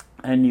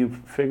 And you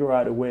figure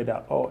out a way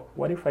that, oh,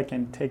 what if I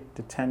can take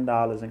the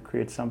 $10 and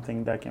create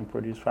something that can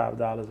produce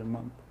 $5 a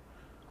month?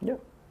 Yeah.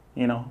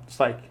 You know, it's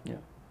like,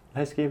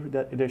 let's give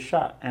it a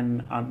shot.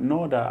 And I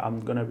know that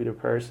I'm going to be the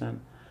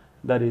person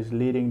that is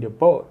leading the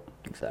boat.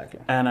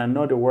 Exactly. And I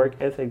know the work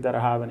ethic that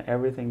I have and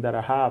everything that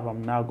I have,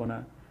 I'm now going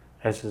to,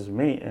 it's just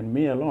me and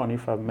me alone.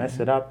 If I mess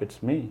it up,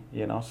 it's me,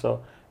 you know.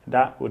 So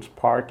that would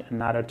spark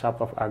another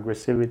type of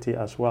aggressivity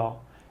as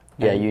well.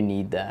 Yeah, you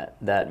need that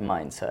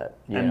mindset.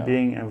 And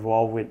being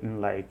involved with,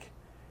 like,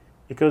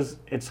 because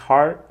it's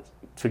hard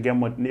to get,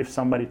 if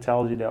somebody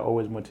tells you they're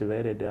always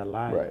motivated, they're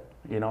lying, right.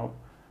 You know.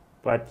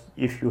 But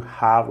if you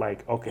have,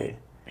 like, okay,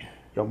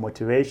 your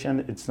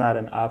motivation, it's not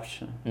an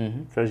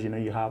option, because, you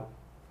know,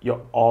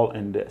 you're all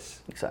in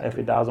this. Exactly. If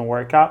it doesn't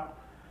work out,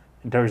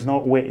 there's no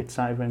way it's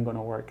not even going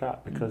to work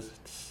out, because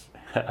it's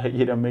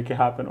either make it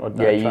happen or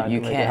not. Yeah, you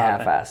can't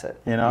half-ass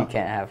it. You know? You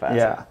can't half-ass it.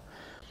 Yeah.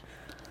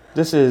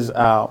 This is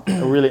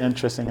really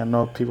interesting. I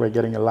know people are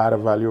getting a lot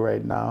of value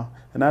right now.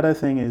 Another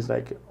thing is,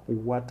 like,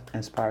 what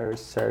inspires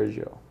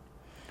Sergio?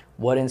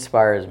 What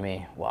inspires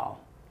me? Wow.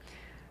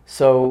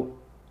 So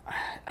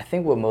I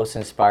think what most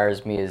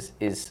inspires me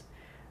is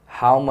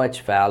how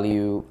much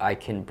value I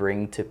can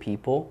bring to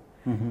people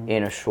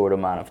in a short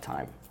amount of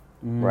time,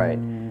 right?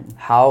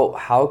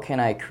 How can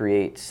I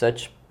create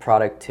such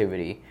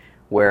productivity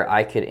where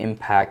I could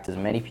impact as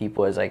many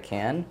people as I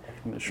can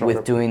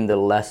with doing the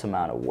less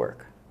amount of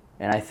work?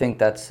 And I think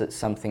that's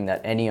something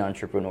that any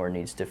entrepreneur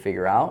needs to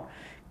figure out,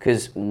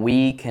 because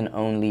we can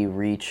only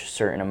reach a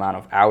certain amount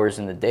of hours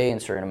in the day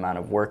and a certain amount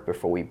of work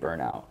before we burn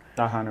out.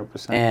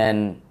 100%.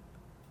 And,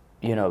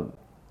 you know,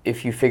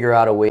 if you figure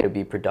out a way to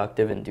be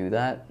productive and do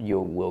that, you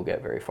will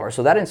get very far.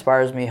 So that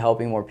inspires me,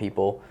 helping more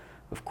people,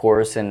 of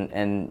course,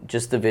 and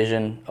just the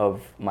vision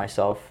of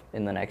myself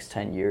in the next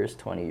 10 years,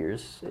 20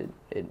 years,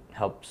 it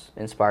helps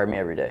inspire me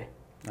every day.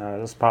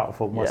 That's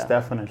powerful, most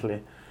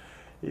definitely.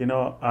 You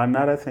know,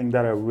 another thing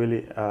that I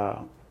really,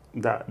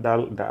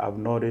 that I've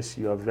noticed,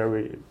 you're a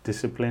very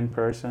disciplined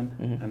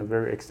person, in a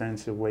very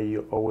extensive way.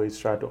 You always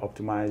try to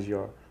optimize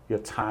your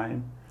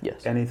time.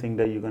 Yes. Anything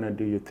that you're going to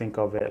do, you think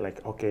of it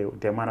like, okay,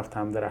 the amount of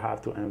time that I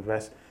have to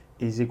invest,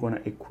 is it going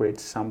to equate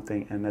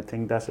something? And I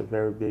think that's a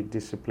very big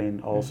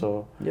discipline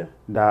also,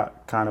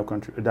 that kind of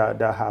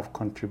that have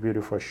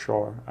contributed for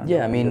sure.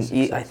 Yeah, I mean,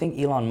 I think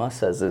Elon Musk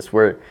says this,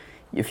 where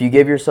if you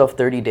give yourself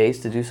 30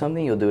 days to do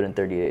something, you'll do it in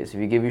 30 days. If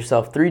you give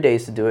yourself 3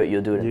 days to do it,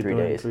 you'll do it in 3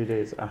 days. 3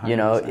 days. 100%. You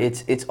know,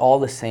 it's all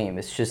the same.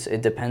 It's just,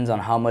 it depends on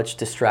how much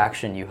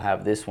distraction you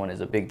have. This one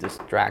is a big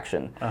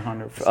distraction.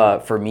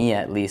 100%. For me,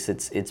 at least,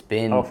 it's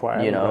been,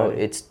 you know,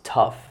 it's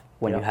tough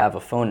when you have a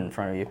phone in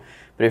front of you.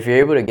 But if you're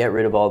able to get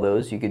rid of all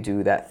those, you could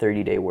do that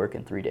 30-day work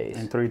in 3 days.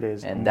 In 3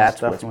 days. And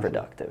that's what's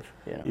productive.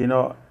 You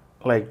know,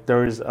 like,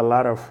 there is a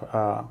lot of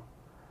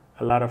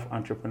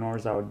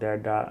entrepreneurs out there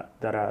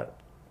that are,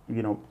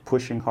 you know,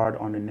 pushing hard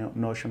on the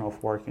notion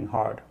of working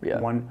hard.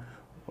 Yeah.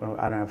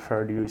 I've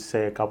heard you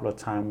say a couple of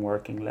times,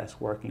 working less.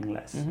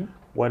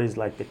 What is,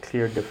 like, the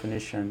clear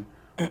definition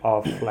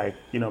of, like,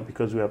 you know,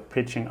 because we are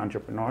pitching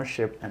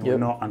entrepreneurship, and we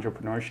know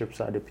entrepreneurships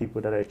are the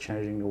people that are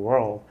changing the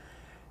world,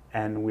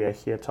 and we are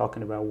here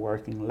talking about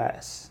working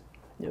less.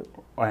 Yep.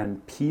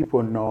 And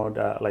people know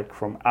that, like,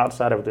 from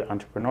outside of the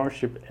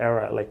entrepreneurship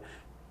era, like,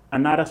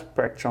 another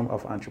spectrum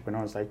of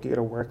entrepreneurs, like, you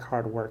gotta work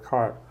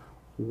hard.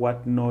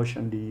 What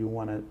notion do you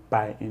want to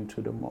buy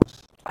into the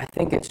most? I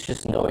think it's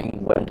just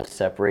knowing when to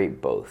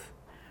separate both,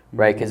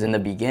 right? Because in the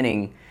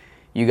beginning,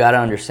 you got to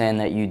understand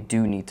that you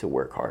do need to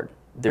work hard.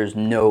 There's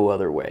no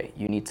other way.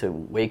 You need to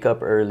wake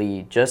up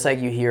early, just like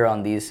you hear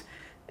on these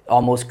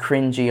almost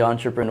cringy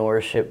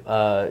entrepreneurship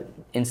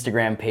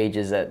Instagram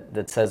pages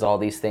that says all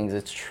these things.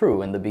 It's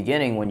true. In the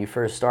beginning, when you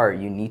first start,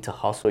 you need to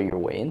hustle your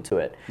way into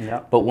it.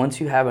 Yeah. But once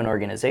you have an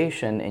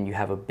organization and you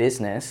have a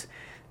business,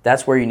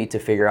 that's where you need to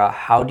figure out,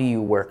 how do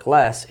you work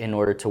less in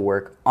order to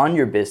work on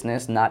your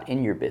business, not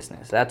in your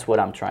business. That's what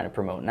I'm trying to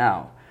promote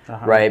now,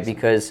 right?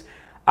 Because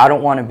I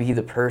don't want to be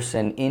the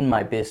person in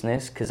my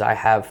business, because I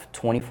have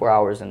 24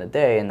 hours in a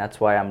day, and that's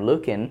why I'm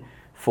looking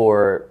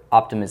for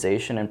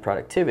optimization and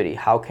productivity.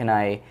 How can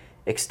I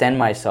extend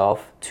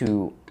myself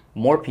to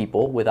more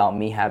people without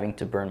me having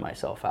to burn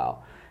myself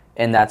out?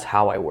 And that's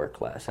how I work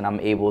less. And I'm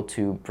able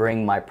to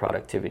bring my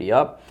productivity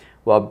up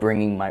while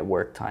bringing my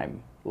work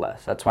time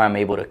less. That's why I'm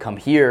able to come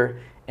here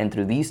and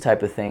through these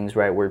type of things,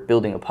 right? We're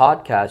building a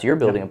podcast. You're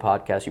building a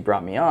podcast. You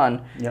brought me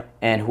on.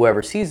 And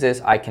whoever sees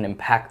this, I can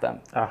impact them.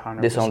 100%.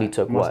 This only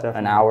took what?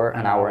 An hour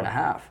and a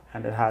half.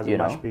 And it has a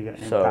much bigger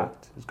impact. So,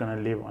 it's going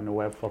to live on the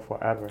web for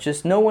forever.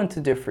 Just know when to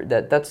differ.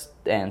 That's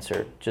the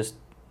answer. Just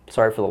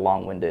sorry for the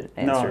long-winded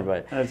answer,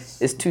 but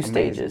it's two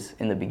stages.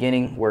 In the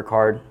beginning, work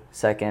hard.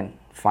 Second,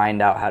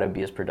 find out how to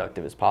be as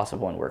productive as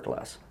possible and work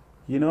less.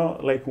 You know,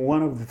 like,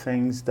 one of the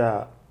things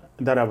that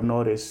I've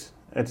noticed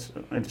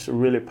It's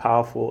really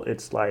powerful.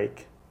 It's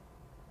like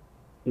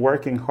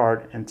working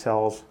hard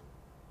entails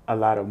a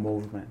lot of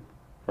movement,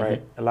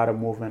 right? A lot of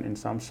movement in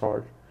some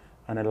sort,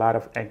 and a lot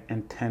of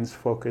intense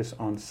focus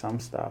on some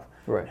stuff.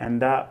 Right.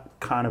 And that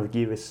kind of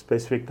gives a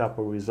specific type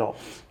of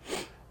results.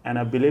 And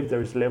I believe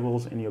there's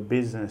levels in your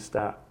business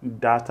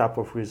that type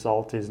of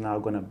result is now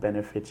going to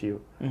benefit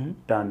you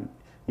than,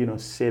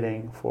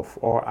 sitting for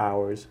 4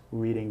 hours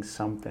reading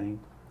something.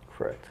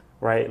 Correct.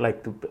 Right?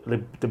 Like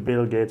the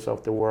Bill Gates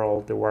of the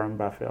world, the Warren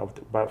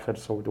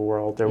Buffetts of the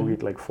world, they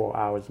read like 4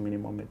 hours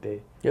minimum a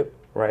day. Yep.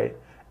 Right?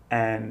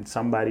 And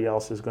somebody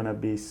else is going to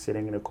be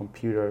sitting in a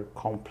computer,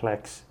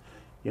 complex,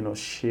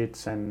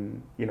 sheets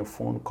and,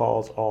 phone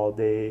calls all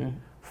day,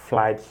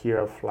 fly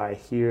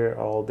here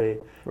all day.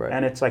 Right.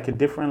 And it's like a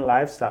different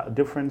lifestyle,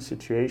 different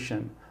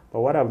situation. But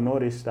what I've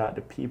noticed that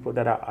the people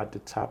that are at the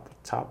top,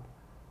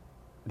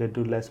 they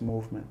do less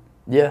movement.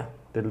 Yeah.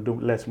 They do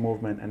less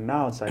movement. And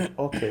now it's like,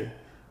 okay,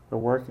 we're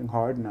working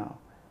hard now.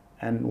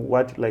 And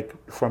what, like,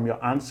 from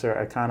your answer,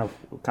 I kind of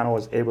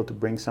was able to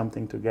bring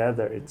something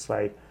together. It's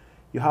like,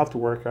 you have to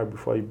work hard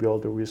before you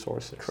build the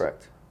resources.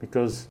 Correct.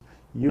 Because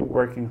you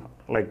working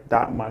like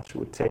that much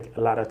would take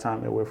a lot of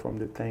time away from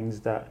the things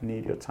that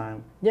need your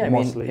time. Yeah,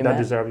 mostly that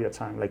deserve your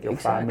time, like your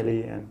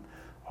family and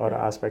other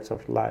aspects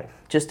of life.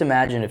 Just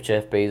imagine if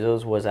Jeff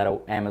Bezos was at an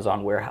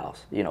Amazon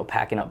warehouse,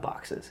 packing up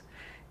boxes.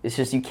 It's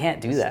just, you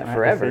can't do that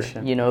forever.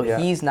 Efficient.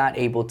 He's not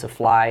able to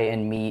fly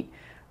and meet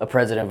a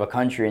president of a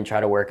country and try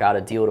to work out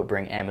a deal to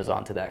bring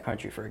Amazon to that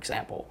country, for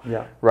example.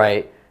 Yeah.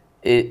 Right?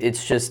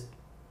 It's just,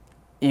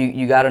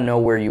 you got to know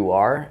where you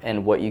are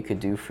and what you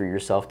could do for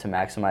yourself to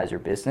maximize your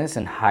business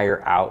and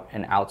hire out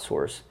and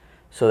outsource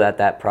so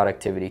that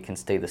productivity can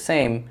stay the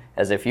same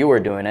as if you were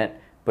doing it,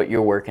 but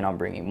you're working on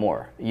bringing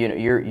more.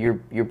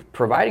 You're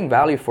providing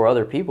value for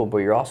other people, but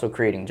you're also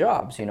creating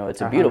jobs.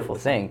 It's a beautiful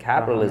thing.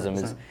 Capitalism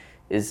 100%.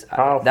 is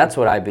that's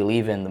what I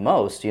believe in the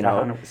most.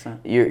 100%.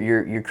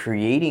 You're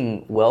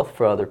creating wealth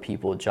for other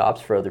people,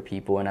 jobs for other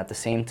people, and at the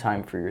same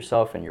time for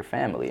yourself and your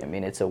family. I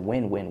mean, it's a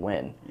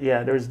win-win-win.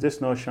 Yeah, there's this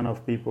notion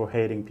of people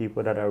hating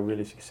people that are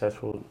really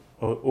successful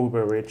or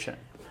uber rich.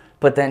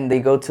 But then they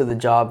go to the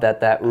job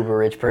that uber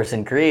rich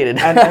person created.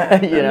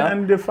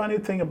 And the funny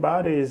thing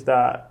about it is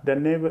that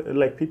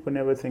people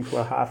never think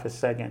for half a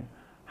second,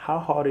 how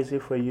hard is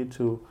it for you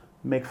to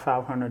make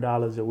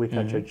 $500 a week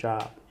at your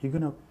job?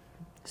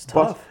 It's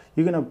tough.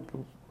 You're gonna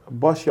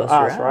bust your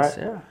ass, right?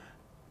 Yeah.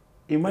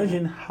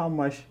 Imagine how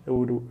much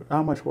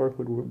work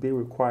would be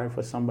required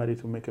for somebody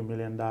to make $1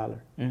 million.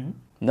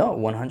 No,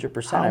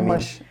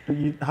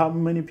 100%. How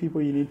many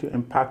people you need to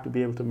impact to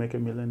be able to make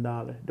 $1 million?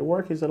 The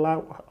work is a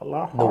lot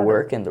harder. The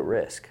work and the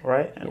risk,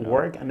 right? And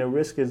work and the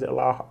risk is a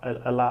lot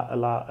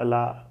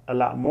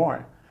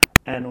more.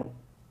 And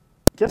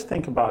just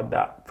think about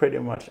that, pretty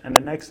much. And the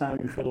next time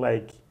you feel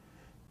like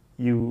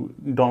you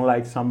don't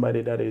like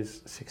somebody that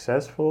is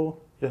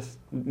successful, just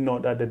know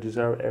that they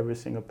deserve every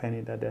single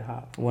penny that they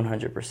have.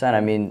 100%.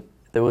 I mean,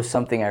 there was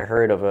something I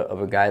heard of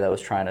a guy that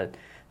was trying to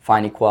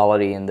find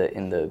equality in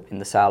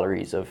the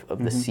salaries of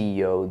the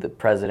CEO, the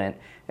president,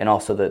 and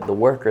also the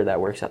worker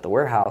that works at the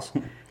warehouse.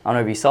 I don't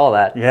know if you saw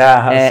that.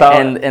 Yeah, I saw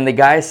it. And the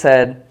guy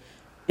said,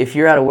 if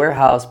you're at a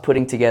warehouse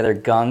putting together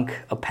gunk,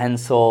 a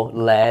pencil,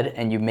 lead,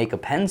 and you make a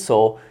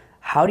pencil,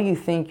 how do you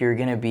think you're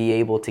going to be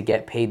able to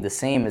get paid the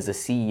same as a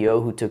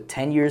CEO who took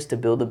 10 years to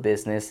build a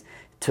business,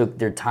 took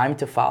their time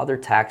to file their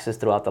taxes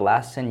throughout the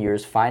last 10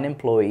 years, find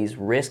employees,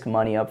 risk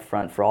money up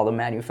front for all the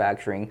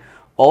manufacturing,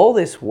 all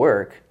this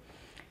work?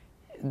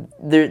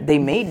 They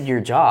made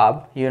your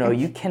job.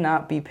 You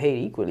cannot be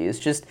paid equally. It's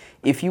just,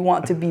 if you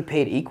want to be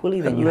paid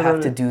equally, then you have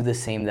to do the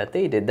same that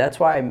they did. That's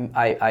why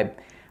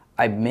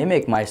I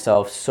mimic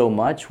myself so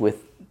much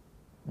with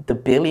the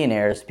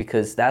billionaires,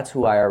 because that's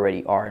who I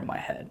already are in my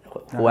head,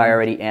 who I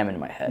already am in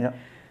my head. Yeah.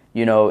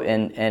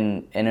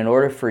 And in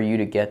order for you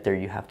to get there,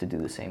 you have to do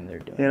the same they're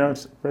doing.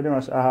 It's pretty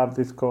much, I have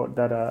this quote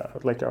that I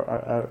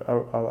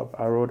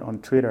wrote on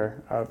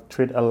Twitter. I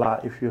tweet a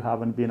lot. If you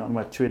haven't been on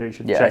my Twitter, you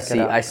should check it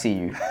out. I see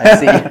you.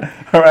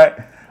 All right.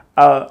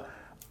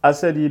 I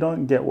said, you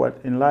don't get what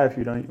in life.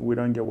 We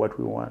don't get what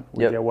we want.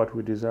 We get what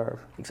we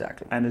deserve.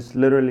 Exactly. And it's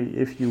literally,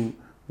 if you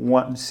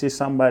see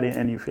somebody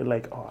and you feel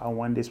like, oh, I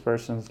want this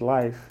person's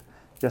life,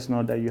 just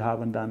know that you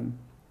haven't done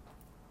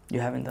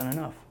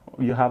enough.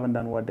 You haven't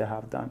done what they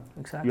have done.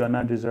 Exactly. You are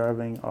not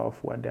deserving of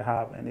what they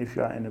have. And if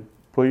you are in a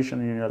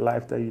position in your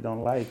life that you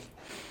don't like,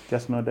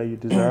 just know that you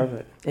deserve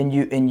it. And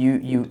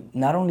you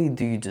not only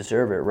do you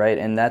deserve it, right?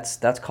 And that's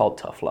called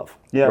tough love.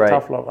 Yeah, right?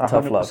 tough love. 100%.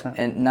 Tough love.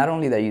 And not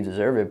only that you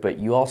deserve it, but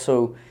you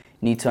also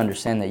need to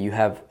understand that you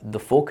have the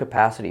full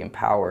capacity and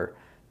power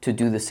to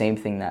do the same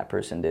thing that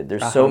person did.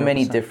 There's 100%. so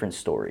many different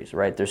stories,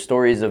 right? There's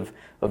stories of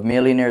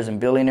millionaires and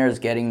billionaires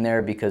getting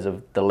there because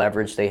of the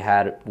leverage they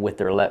had with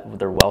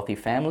their wealthy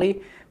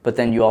family. But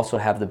then you also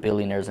have the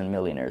billionaires and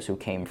millionaires who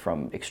came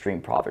from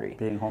extreme poverty.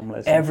 Being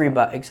homeless.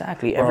 Everybody,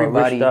 exactly.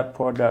 Everybody. Rich Dad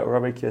Poor Dad,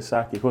 Robert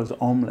Kiyosaki, who was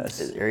homeless.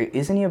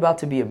 Isn't he about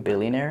to be a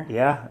billionaire?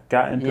 Yeah,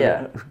 got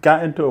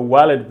into a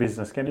wallet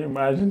business. Can you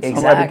imagine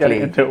somebody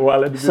getting into a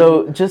wallet business?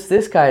 So just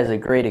this guy is a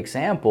great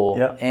example.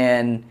 Yeah.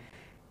 And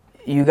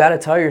you got to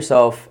tell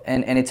yourself,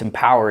 and it's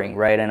empowering,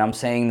 right? And I'm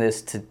saying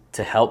this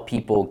to help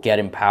people get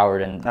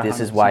empowered, and this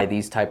 100%. is why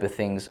these type of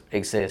things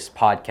exist,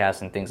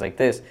 podcasts and things like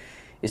this,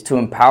 is to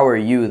empower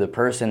you, the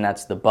person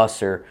that's the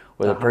busser,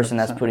 or the person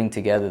that's putting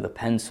together the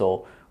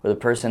pencil, or the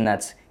person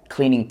that's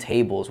cleaning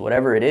tables,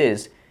 whatever it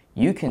is.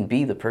 You can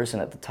be the person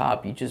at the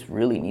top. You just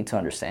really need to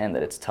understand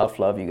that it's tough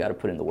love. You got to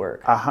put in the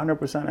work.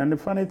 100%. And the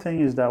funny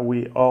thing is that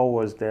we all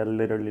was there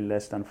literally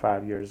less than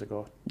 5 years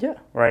ago. Yeah.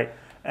 Right.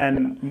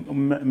 And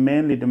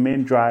mainly the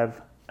main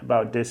drive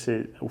about this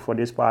for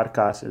this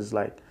podcast is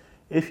like,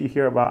 if you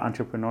hear about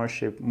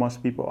entrepreneurship,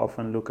 most people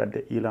often look at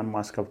the Elon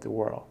Musk of the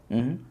world.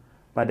 Mm-hmm.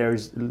 But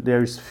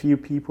there's few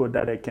people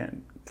that I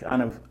can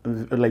kind of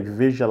like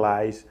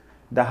visualize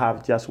that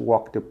have just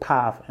walked the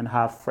path and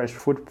have fresh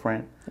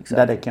footprint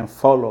that they can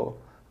follow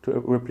to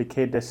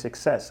replicate their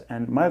success.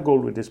 And my goal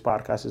with this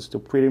podcast is to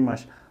pretty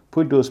much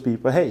put those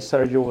people, hey,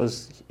 Sergio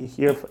was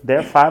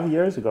there 5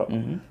 years ago.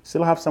 Mm-hmm.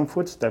 Still have some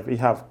footsteps. We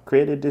have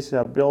created this, we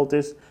have built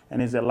this,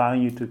 and it's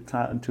allowing you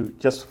to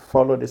just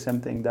follow the same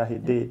thing that he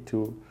did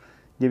to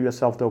give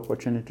yourself the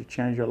opportunity to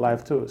change your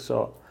life too.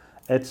 So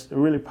it's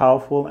really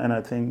powerful, and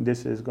I think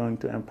this is going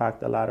to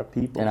impact a lot of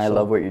people. And I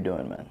love what you're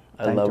doing, man.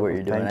 I love what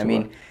you're doing. I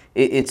mean,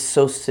 it's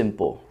so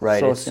simple,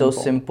 right? It's so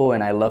simple,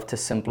 and I love to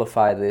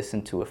simplify this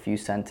into a few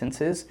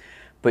sentences.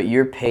 But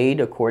you're paid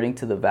according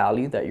to the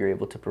value that you're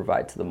able to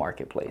provide to the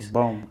marketplace.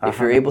 Boom. 100%. If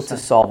you're able to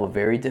solve a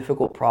very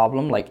difficult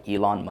problem like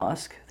Elon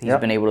Musk, he's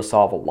been able to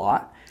solve a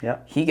lot.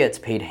 Yep. He gets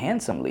paid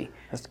handsomely.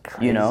 That's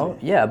crazy. You know?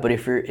 Yeah, but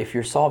if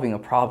you're solving a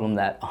problem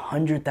that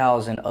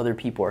 100,000 other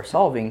people are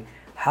solving,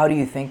 how do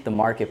you think the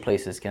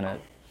marketplace is gonna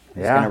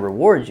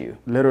reward you?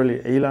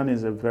 Literally, Elon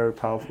is a very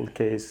powerful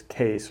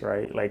case,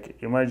 right? Like,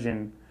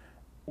 imagine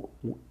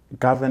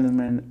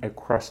government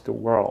across the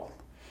world.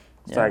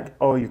 It's like,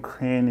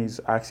 Ukraine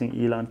is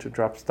asking Elon to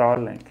drop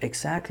Starlink.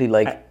 Exactly,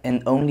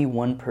 and only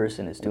one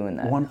person is doing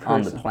that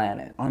on the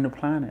planet. On the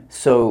planet.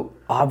 So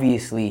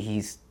obviously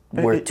he's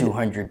worth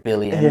 $200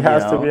 billion. He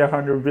has to be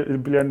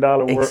 $100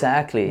 billion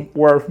exactly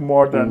worth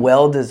more than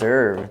well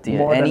deserved.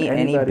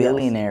 Any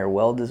billionaire else.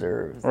 Well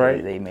deserved.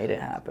 Right. They made it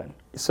happen.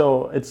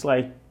 So it's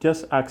like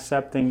just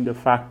accepting the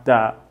fact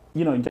that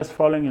just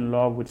falling in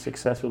love with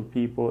successful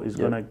people is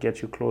gonna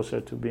get you closer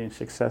to being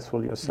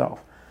successful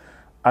yourself.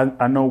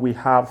 I know we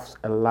have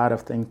a lot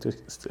of things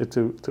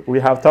we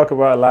have talked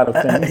about a lot of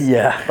things.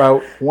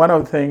 But one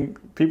of the things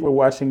people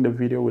watching the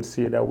video would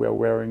see that we're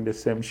wearing the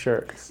same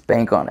shirts.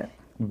 Bank on it.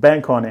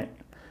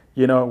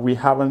 We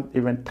haven't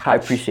even touched. I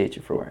appreciate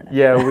you for wearing it.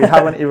 Yeah, we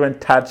haven't even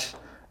touched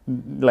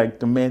like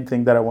the main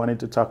thing that I wanted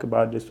to talk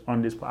about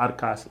on this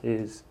podcast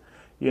is,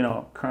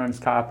 Kearns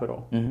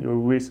Capital. Mm-hmm.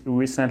 You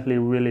recently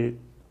really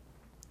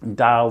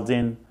dialed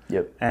in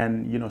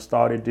and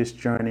started this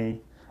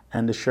journey.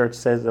 And the shirt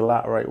says a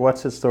lot, right?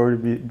 What's the story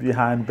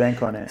behind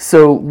Bank on It?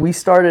 So we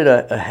started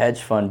a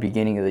hedge fund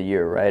beginning of the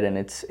year, right? And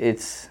it's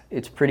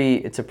a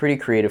pretty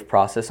creative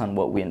process on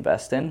what we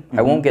invest in. Mm-hmm.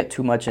 I won't get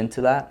too much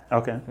into that.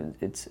 Okay.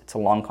 It's a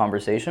long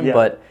conversation,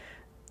 but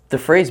the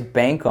phrase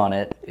 "bank on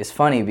it" is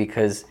funny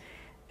because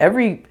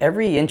every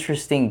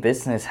interesting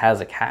business has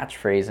a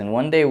catchphrase. And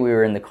one day we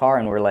were in the car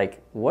and we're like,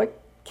 what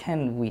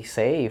can we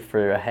say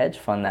for a hedge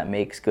fund that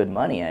makes good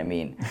money? I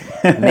mean,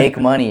 make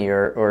money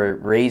or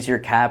raise your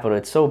capital.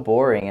 It's so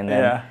boring. And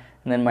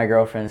then my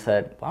girlfriend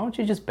said, why don't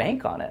you just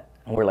bank on it?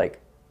 And we're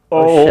like,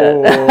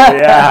 shit.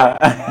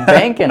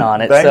 Banking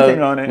on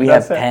it. We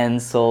have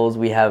pencils,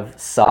 we have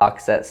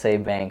socks that say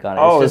bank on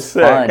it. It's just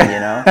fun,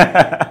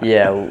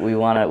 we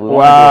want to do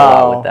a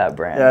lot with that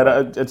brand.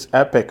 Yeah, it's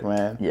epic,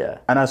 man. Yeah.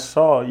 And I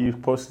saw you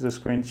posted a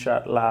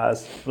screenshot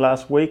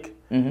last week.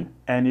 Mm-hmm.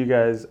 And you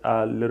guys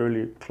are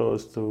literally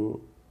close to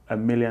 $1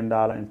 million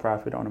in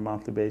profit on a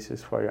monthly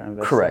basis for your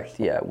investors. Correct.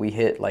 Yeah, we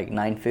hit like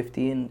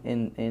 $950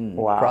 in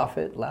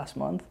profit last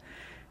month,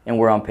 and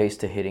we're on pace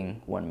to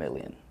hitting $1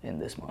 million in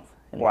this month.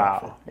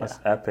 That's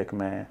epic,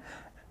 man.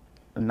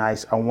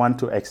 Nice. I want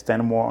to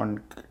extend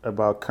more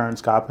about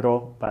Kearns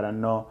Capital, but I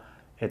know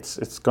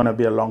it's gonna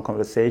be a long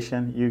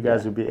conversation. You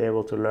guys will be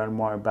able to learn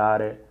more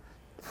about it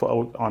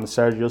on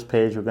Sergio's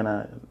page. We're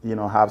gonna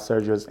have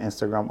Sergio's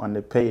Instagram on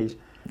the page.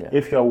 Yeah.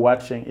 If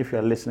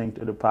you're listening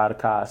to the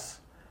podcast,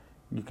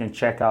 you can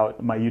check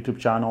out my YouTube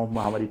channel,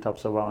 Muhammadi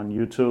Topsova on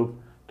YouTube,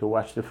 to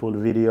watch the full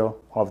video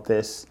of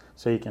this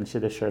so you can see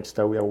the shirts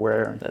that we are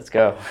wearing. Let's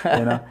go.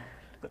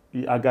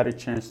 I got a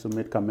chance to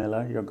meet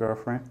Camilla, your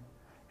girlfriend,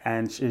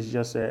 and she's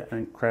just an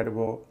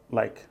incredible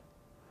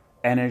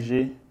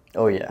energy.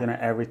 Oh yeah.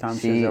 Every time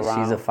she's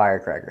around. She's a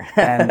firecracker.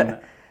 And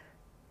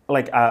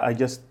like I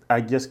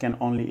just can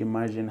only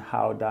imagine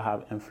how that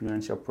have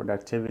influenced your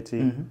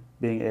productivity,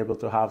 being able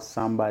to have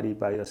somebody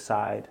by your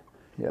side.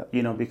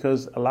 Yeah.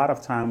 Because a lot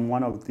of time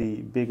one of the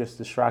biggest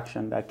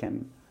distraction that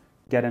can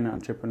get an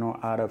entrepreneur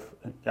out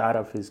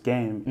of his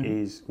game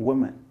is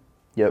women.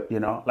 Yep.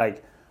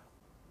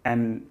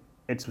 And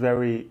it's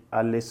very,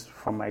 at least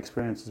from my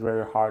experience, it's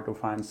very hard to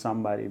find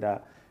somebody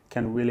that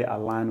can really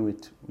align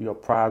with your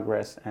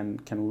progress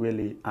and can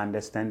really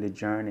understand the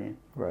journey.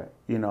 Right.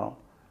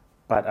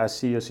 But I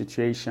see your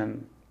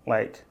situation,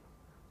 like,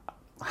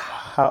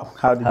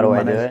 how do you I do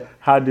manage? it?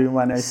 How do you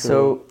manage?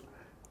 So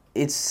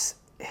it's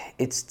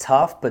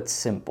tough but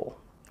simple,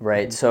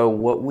 right? So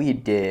what we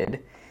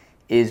did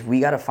is we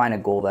got to find a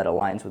goal that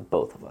aligns with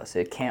both of us.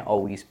 It can't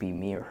always be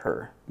me or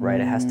her, right?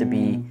 It has to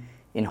be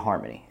in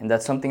harmony. And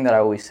that's something that I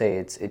always say.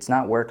 It's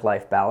not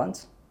work-life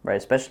balance, right?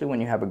 Especially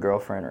when you have a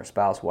girlfriend or a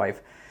spouse,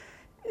 wife.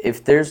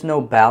 If there's no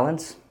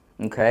balance,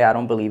 okay, I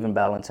don't believe in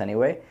balance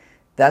anyway,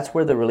 that's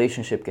where the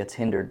relationship gets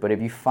hindered. But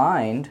if you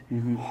find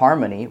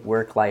harmony,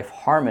 work-life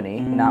harmony,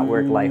 not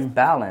work-life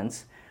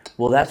balance,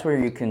 well, that's where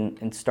you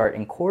can start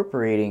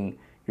incorporating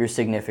your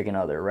significant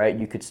other, right?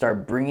 You could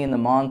start bringing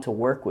them on to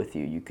work with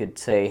you. You could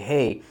say,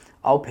 hey,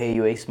 I'll pay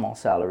you a small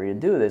salary to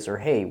do this, or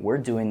hey, we're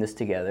doing this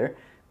together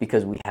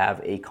because we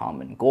have a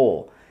common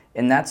goal.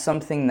 And that's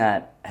something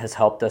that has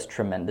helped us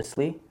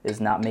tremendously, is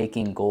not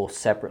making goals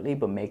separately,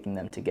 but making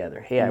them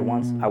together. Hey, I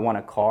want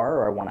a car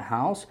or I want a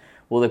house.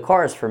 Well, the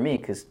car is for me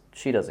because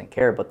she doesn't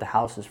care, but the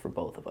house is for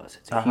both of us.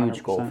 It's a 100%.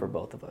 Huge goal for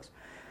both of us.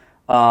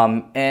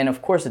 And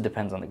of course, it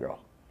depends on the girl.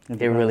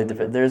 It really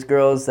depends. There's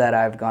girls that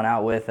I've gone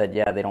out with that,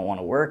 they don't want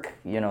to work.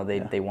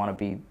 They want to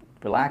be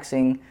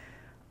relaxing.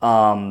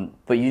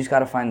 But you just got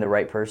to find the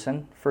right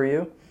person for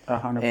you.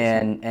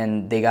 100%.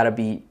 And they got to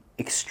be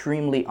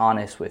extremely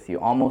honest with you,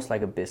 almost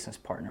like a business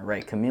partner,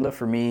 right? Camila,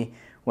 for me,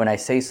 when I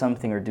say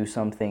something or do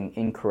something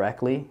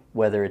incorrectly,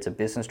 whether it's a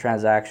business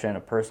transaction, a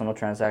personal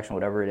transaction,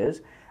 whatever it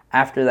is,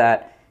 after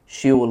that,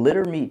 she will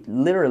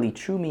literally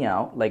chew me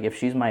out, like if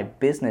she's my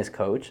business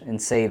coach,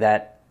 and say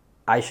that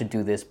I should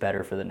do this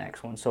better for the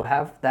next one. So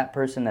have that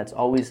person that's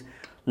always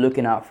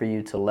looking out for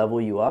you to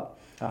level you up,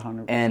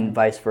 100%. And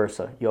vice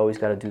versa. You always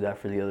got to do that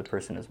for the other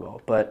person as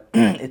well. But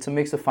it's a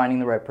mix of finding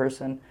the right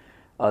person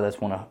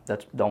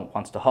that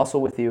wants to hustle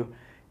with you,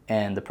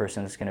 and the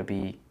person that's going to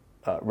be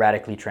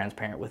radically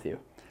transparent with you.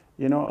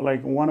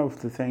 Like one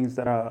of the things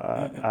that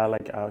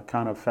I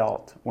kind of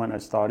felt when I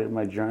started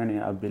my journey,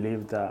 I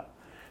believe that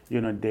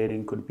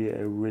dating could be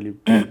a really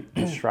big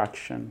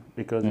distraction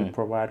because it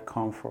provides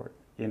comfort.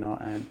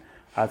 And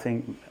I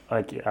think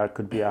like I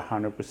could be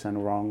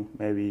 100% wrong.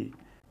 Maybe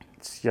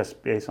it's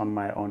just based on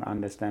my own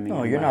understanding.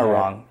 No, you're not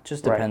wrong. It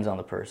just depends on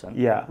the person.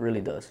 Yeah, it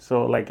really does.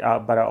 So like,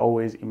 but I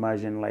always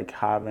imagine like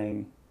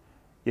having,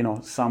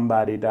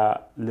 somebody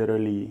that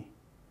literally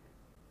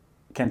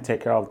can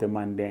take care of the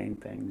mundane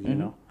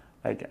things.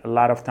 Like a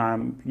lot of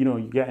time,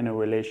 you get in a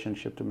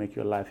relationship to make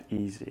your life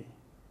easy,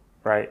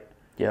 right?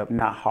 Yep.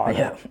 Not harder,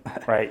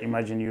 yep. Right?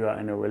 Imagine you are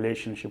in a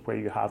relationship where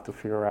you have to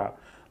figure out,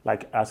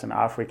 like as an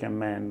African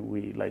man,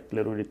 we like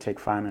literally take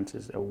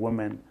finances. A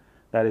woman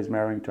that is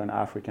married to an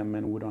African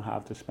man, we don't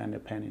have to spend a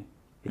penny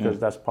because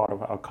that's part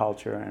of our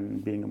culture.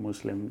 And being a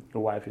Muslim, the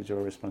wife is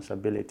your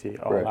responsibility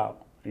all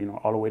out,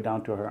 all the way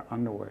down to her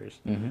underwears,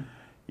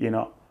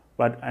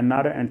 But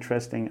another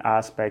interesting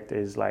aspect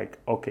is like,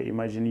 okay,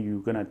 imagine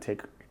you're gonna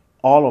take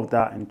all of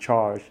that in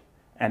charge,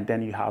 and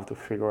then you have to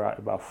figure out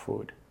about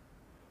food.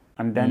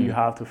 And then you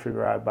have to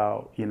figure out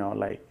about,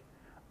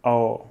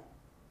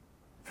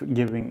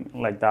 giving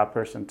like that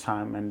person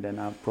time and then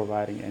not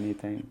providing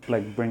anything,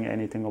 like bring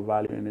anything of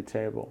value in the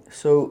table.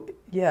 So,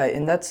 yeah,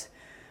 and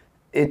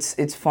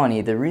it's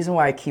funny. The reason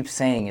why I keep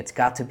saying it's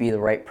got to be the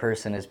right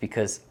person is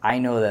because I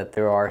know that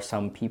there are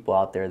some people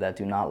out there that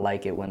do not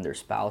like it when their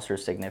spouse or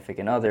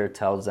significant other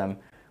tells them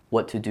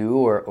what to do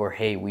or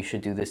hey, we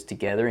should do this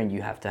together and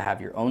you have to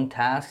have your own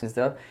tasks and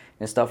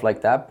stuff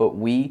like that. But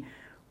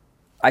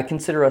I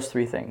consider us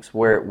three things.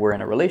 We're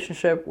in a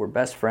relationship, we're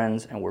best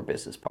friends, and we're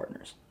business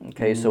partners.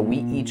 Okay, so we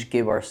each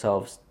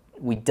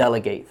we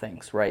delegate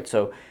things, right?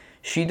 So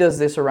she does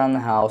this around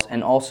the house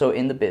and also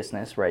in the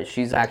business, right?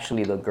 She's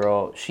actually the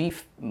girl, she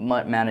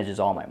manages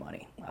all my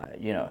money.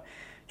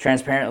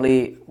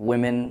 Transparently,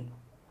 women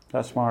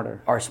are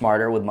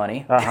smarter with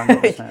money.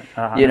 100%.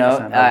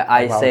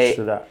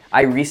 100%.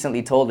 I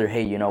recently told her,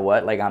 hey, you know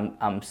what? Like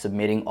I'm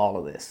submitting all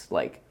of this.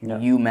 Like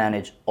you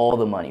manage all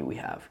the money we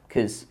have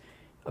because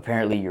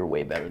apparently you're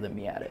way better than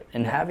me at it.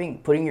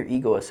 And putting your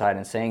ego aside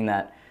and saying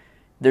that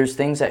there's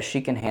things that she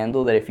can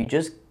handle that if you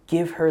just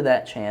give her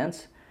that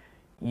chance,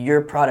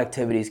 your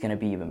productivity is going to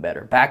be even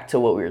better. Back to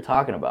what we were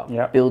talking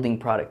about, building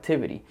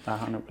productivity.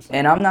 100%.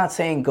 And I'm not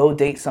saying go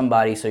date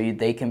somebody so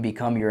they can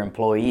become your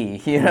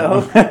employee,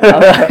 I'm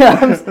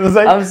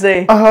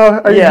saying,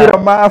 are you good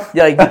at math?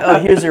 Yeah,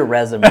 like, here's your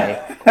resume.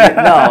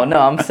 No,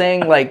 I'm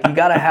saying like you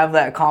got to have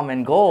that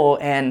common goal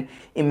and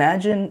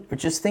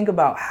just think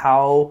about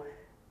how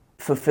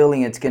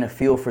fulfilling it's going to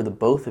feel for the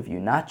both of you,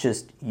 not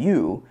just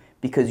you,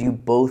 because you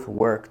both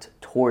worked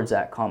towards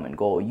that common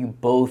goal. You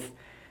both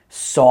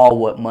saw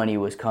what money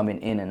was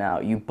coming in and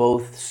out. You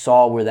both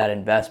saw where that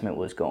investment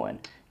was going.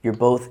 You're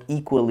both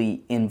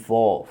equally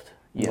involved.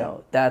 You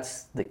know,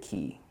 that's the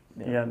key.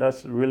 Yeah,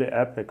 that's really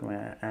epic,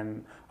 man.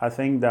 And I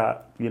think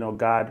that,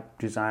 God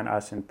designed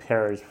us in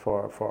pairs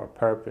for a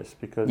purpose,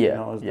 because He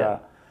knows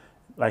that,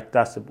 like,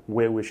 that's the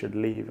way we should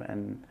live.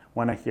 And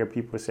when I hear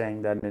people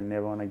saying that they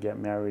never want to get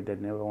married, they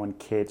never want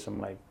kids,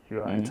 I'm like,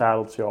 you're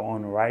entitled to your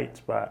own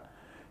rights, but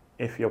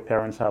if your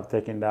parents have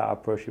taken that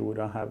approach, you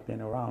wouldn't have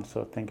been around.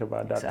 So think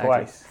about that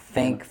twice.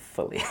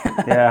 Thankfully.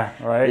 Yeah,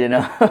 right?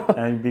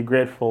 And be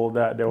grateful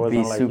that there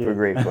wasn't like you. Be super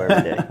grateful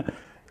every day.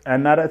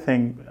 Another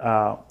thing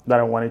that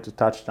I wanted to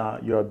touch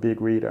on, you're a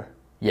big reader.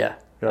 Yeah,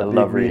 you're a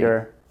big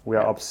reader. We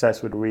are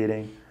obsessed with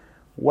reading.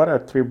 What are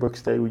 3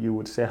 books that you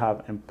would say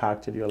have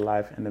impacted your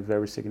life in a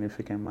very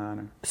significant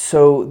manner?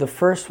 So the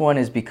first one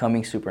is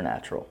Becoming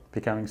Supernatural.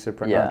 Becoming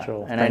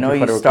Supernatural. Yeah. And I know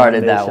you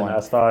started that one. I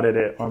started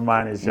it. My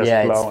mind is just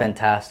blowing. It's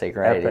fantastic,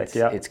 right? Epic,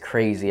 it's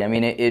crazy. I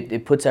mean,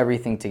 it puts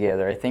everything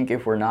together. I think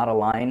if we're not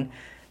aligned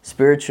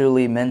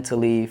spiritually,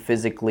 mentally,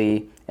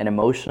 physically, and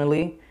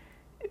emotionally,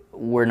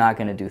 we're not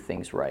going to do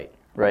things right?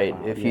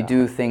 If you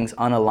do things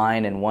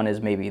unaligned and one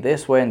is maybe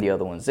this way and the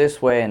other one's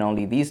this way and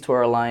only these two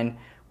are aligned,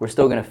 we're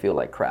still going to feel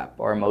like crap.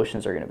 Our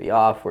emotions are going to be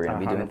off. We're going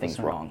to be doing things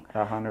wrong.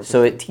 100%.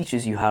 So it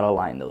teaches you how to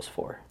align those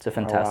 4. It's a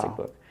fantastic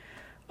book.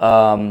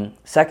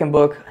 Second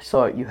book, I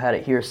saw you had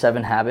it here,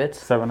 7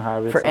 Habits. 7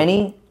 Habits. For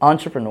any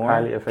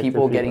entrepreneur,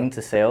 people getting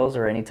into sales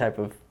or any type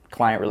of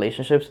client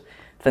relationships,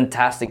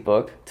 fantastic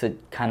book to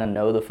kind of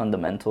know the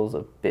fundamentals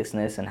of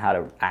business and how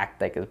to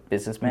act like a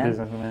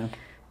businessman.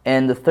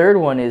 And the third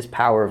one is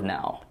Power of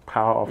Now.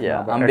 Power of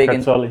Now. I'm big in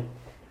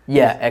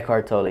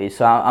Eckhart Tolle.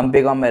 So I'm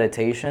big on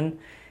meditation,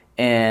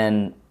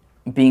 and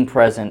being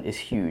present is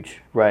huge,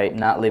 right?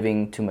 Not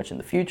living too much in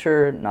the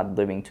future, not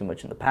living too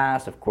much in the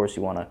past. Of course,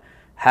 you want to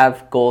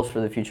have goals for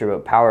the future,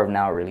 but Power of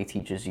Now really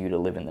teaches you to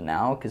live in the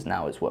now, because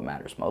now is what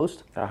matters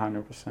most.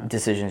 100%.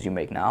 Decisions you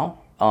make now.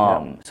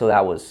 So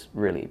that was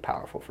really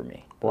powerful for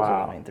me. Those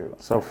are the main 3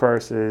 ones. So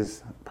first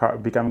is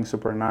Becoming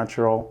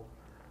Supernatural,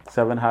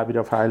 7 Habits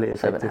of Highly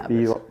Effective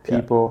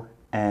People,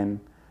 and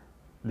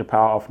The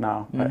Power of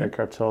Now by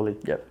Eckhart Tolle.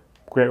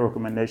 Great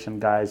recommendation,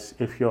 guys.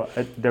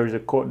 There is a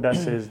quote that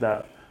says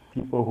that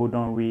people who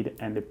don't read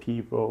and the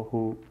people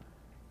who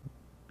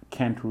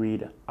can't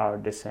read are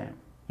the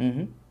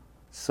same.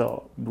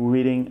 So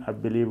I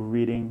believe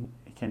reading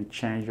can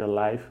change your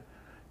life.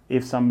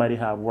 If somebody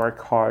have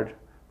worked hard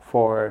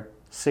for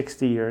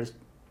 60 years,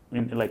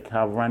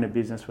 have run a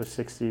business for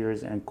 60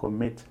 years and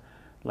commit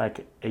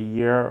like a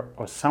year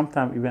or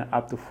sometimes even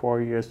up to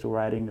 4 years to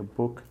writing a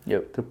book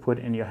to put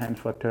in your hands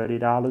for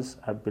 $30,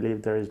 I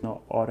believe there is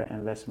no other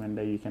investment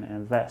that you can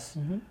invest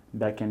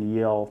that can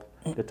yield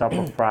the type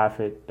of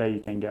profit that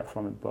you can get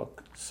from a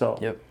book. So,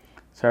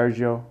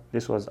 Sergio,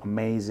 this was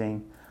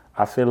amazing.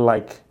 I feel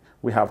like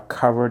we have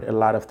covered a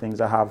lot of things.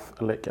 I have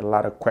like a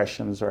lot of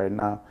questions right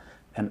now,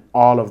 and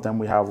all of them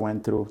we have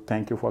went through.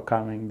 Thank you for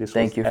coming.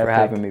 Thank you for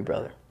having me,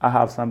 brother. I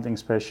have something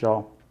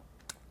special.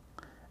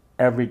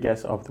 Every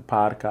guest of the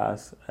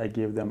podcast, I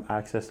give them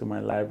access to my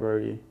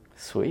library.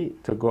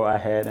 Sweet. To go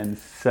ahead and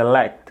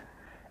select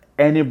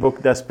any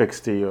book that speaks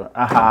to you.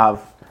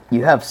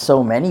 You have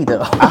so many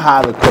though. I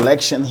have a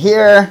collection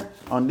here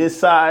on this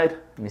side.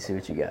 Let me see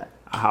what you got.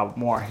 I have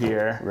more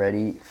here.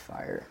 Ready,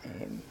 fire,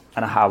 aim.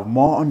 And I have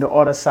more on the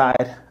other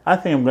side. I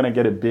think I'm gonna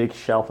get a big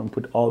shelf and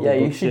put all the books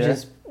here. Yeah, you should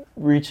just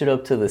reach it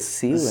up to the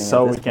ceiling.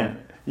 So we can,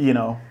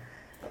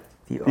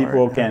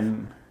 people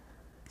can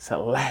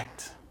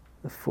select.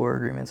 The 4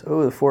 Agreements.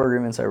 Oh, the 4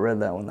 Agreements. I read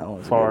that one. That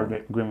one's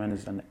 4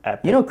 Agreements is an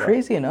epic.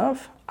 Crazy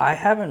enough, I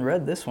haven't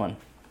read this one.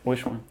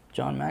 Which one?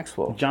 John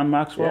Maxwell. John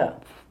Maxwell?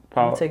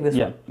 Yeah. I'll take this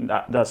one.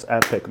 That's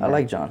epic, man. I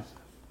like John.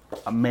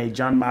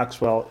 John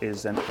Maxwell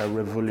is a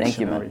revolutionary. Thank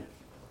you, man.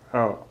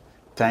 Oh,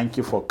 thank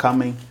you for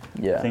coming.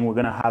 Yeah. I think we're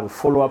going to have a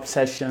follow-up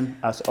session.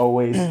 As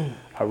always,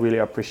 I really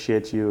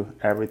appreciate you,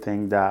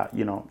 everything that,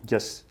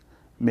 just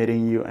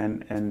meeting you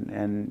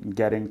and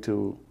getting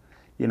to,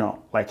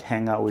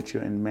 hang out with you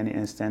in many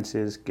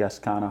instances,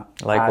 just kind of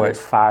added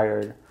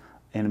fire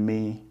in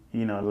me,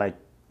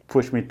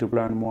 push me to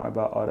learn more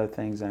about other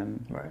things.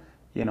 And,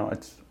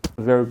 it's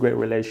a very great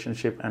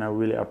relationship, and I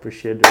really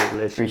appreciate the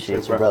relationship.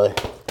 Appreciate you, brother.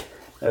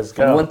 Let's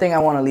go. And one thing I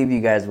want to leave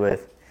you guys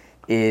with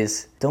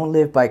is don't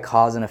live by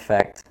cause and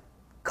effect,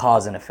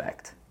 cause and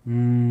effect.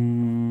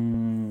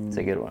 It's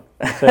a good one.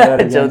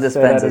 Joe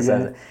Dispenza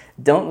says it.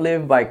 Don't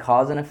live by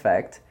cause and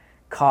effect,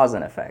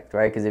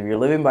 right? Because if you're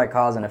living by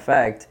cause and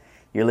effect,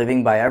 you're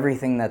living by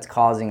everything that's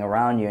causing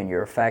around you, and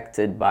you're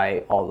affected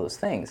by all those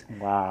things.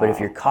 Wow. But if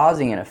you're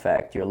causing an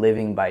effect, you're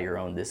living by your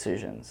own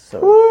decisions.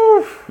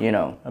 So,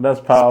 that's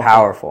powerful. It's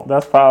powerful.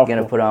 That's powerful. I'm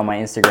going to put it on my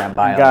Instagram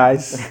bio.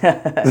 Guys,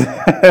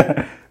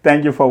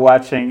 thank you for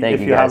watching. If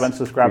you haven't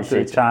subscribed to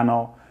the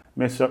channel,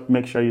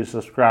 make sure you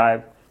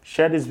subscribe.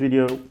 Share this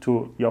video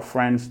to your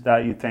friends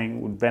that you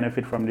think would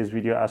benefit from this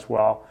video as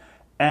well.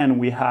 And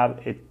we have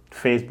a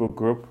Facebook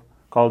group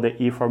called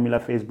the E-Formula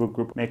Facebook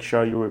group. Make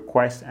sure you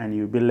request and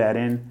you'll be let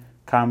in.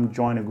 Come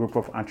join a group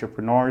of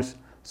entrepreneurs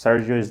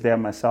Sergio is there,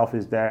 myself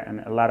is there,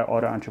 and a lot of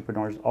other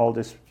entrepreneurs. All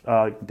this,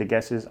 the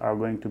guests are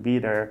going to be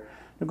there.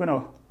 We're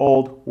going to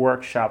hold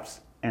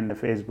workshops in the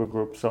Facebook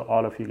group so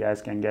all of you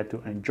guys can get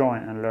to enjoy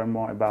and learn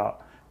more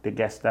about the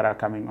guests that are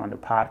coming on the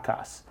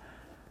podcast.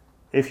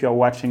 If you're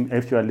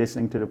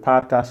listening to the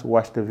podcast,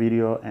 watch the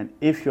video. And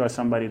if you're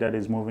somebody that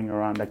is moving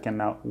around that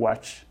cannot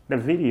watch the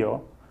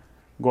video,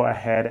 go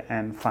ahead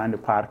and find the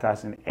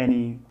podcast in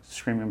any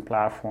streaming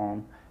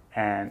platform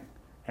and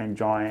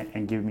enjoy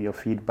and give me your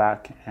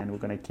feedback. And we're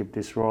going to keep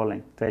this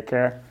rolling. Take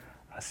care.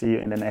 I'll see you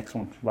in the next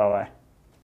one. Bye-bye.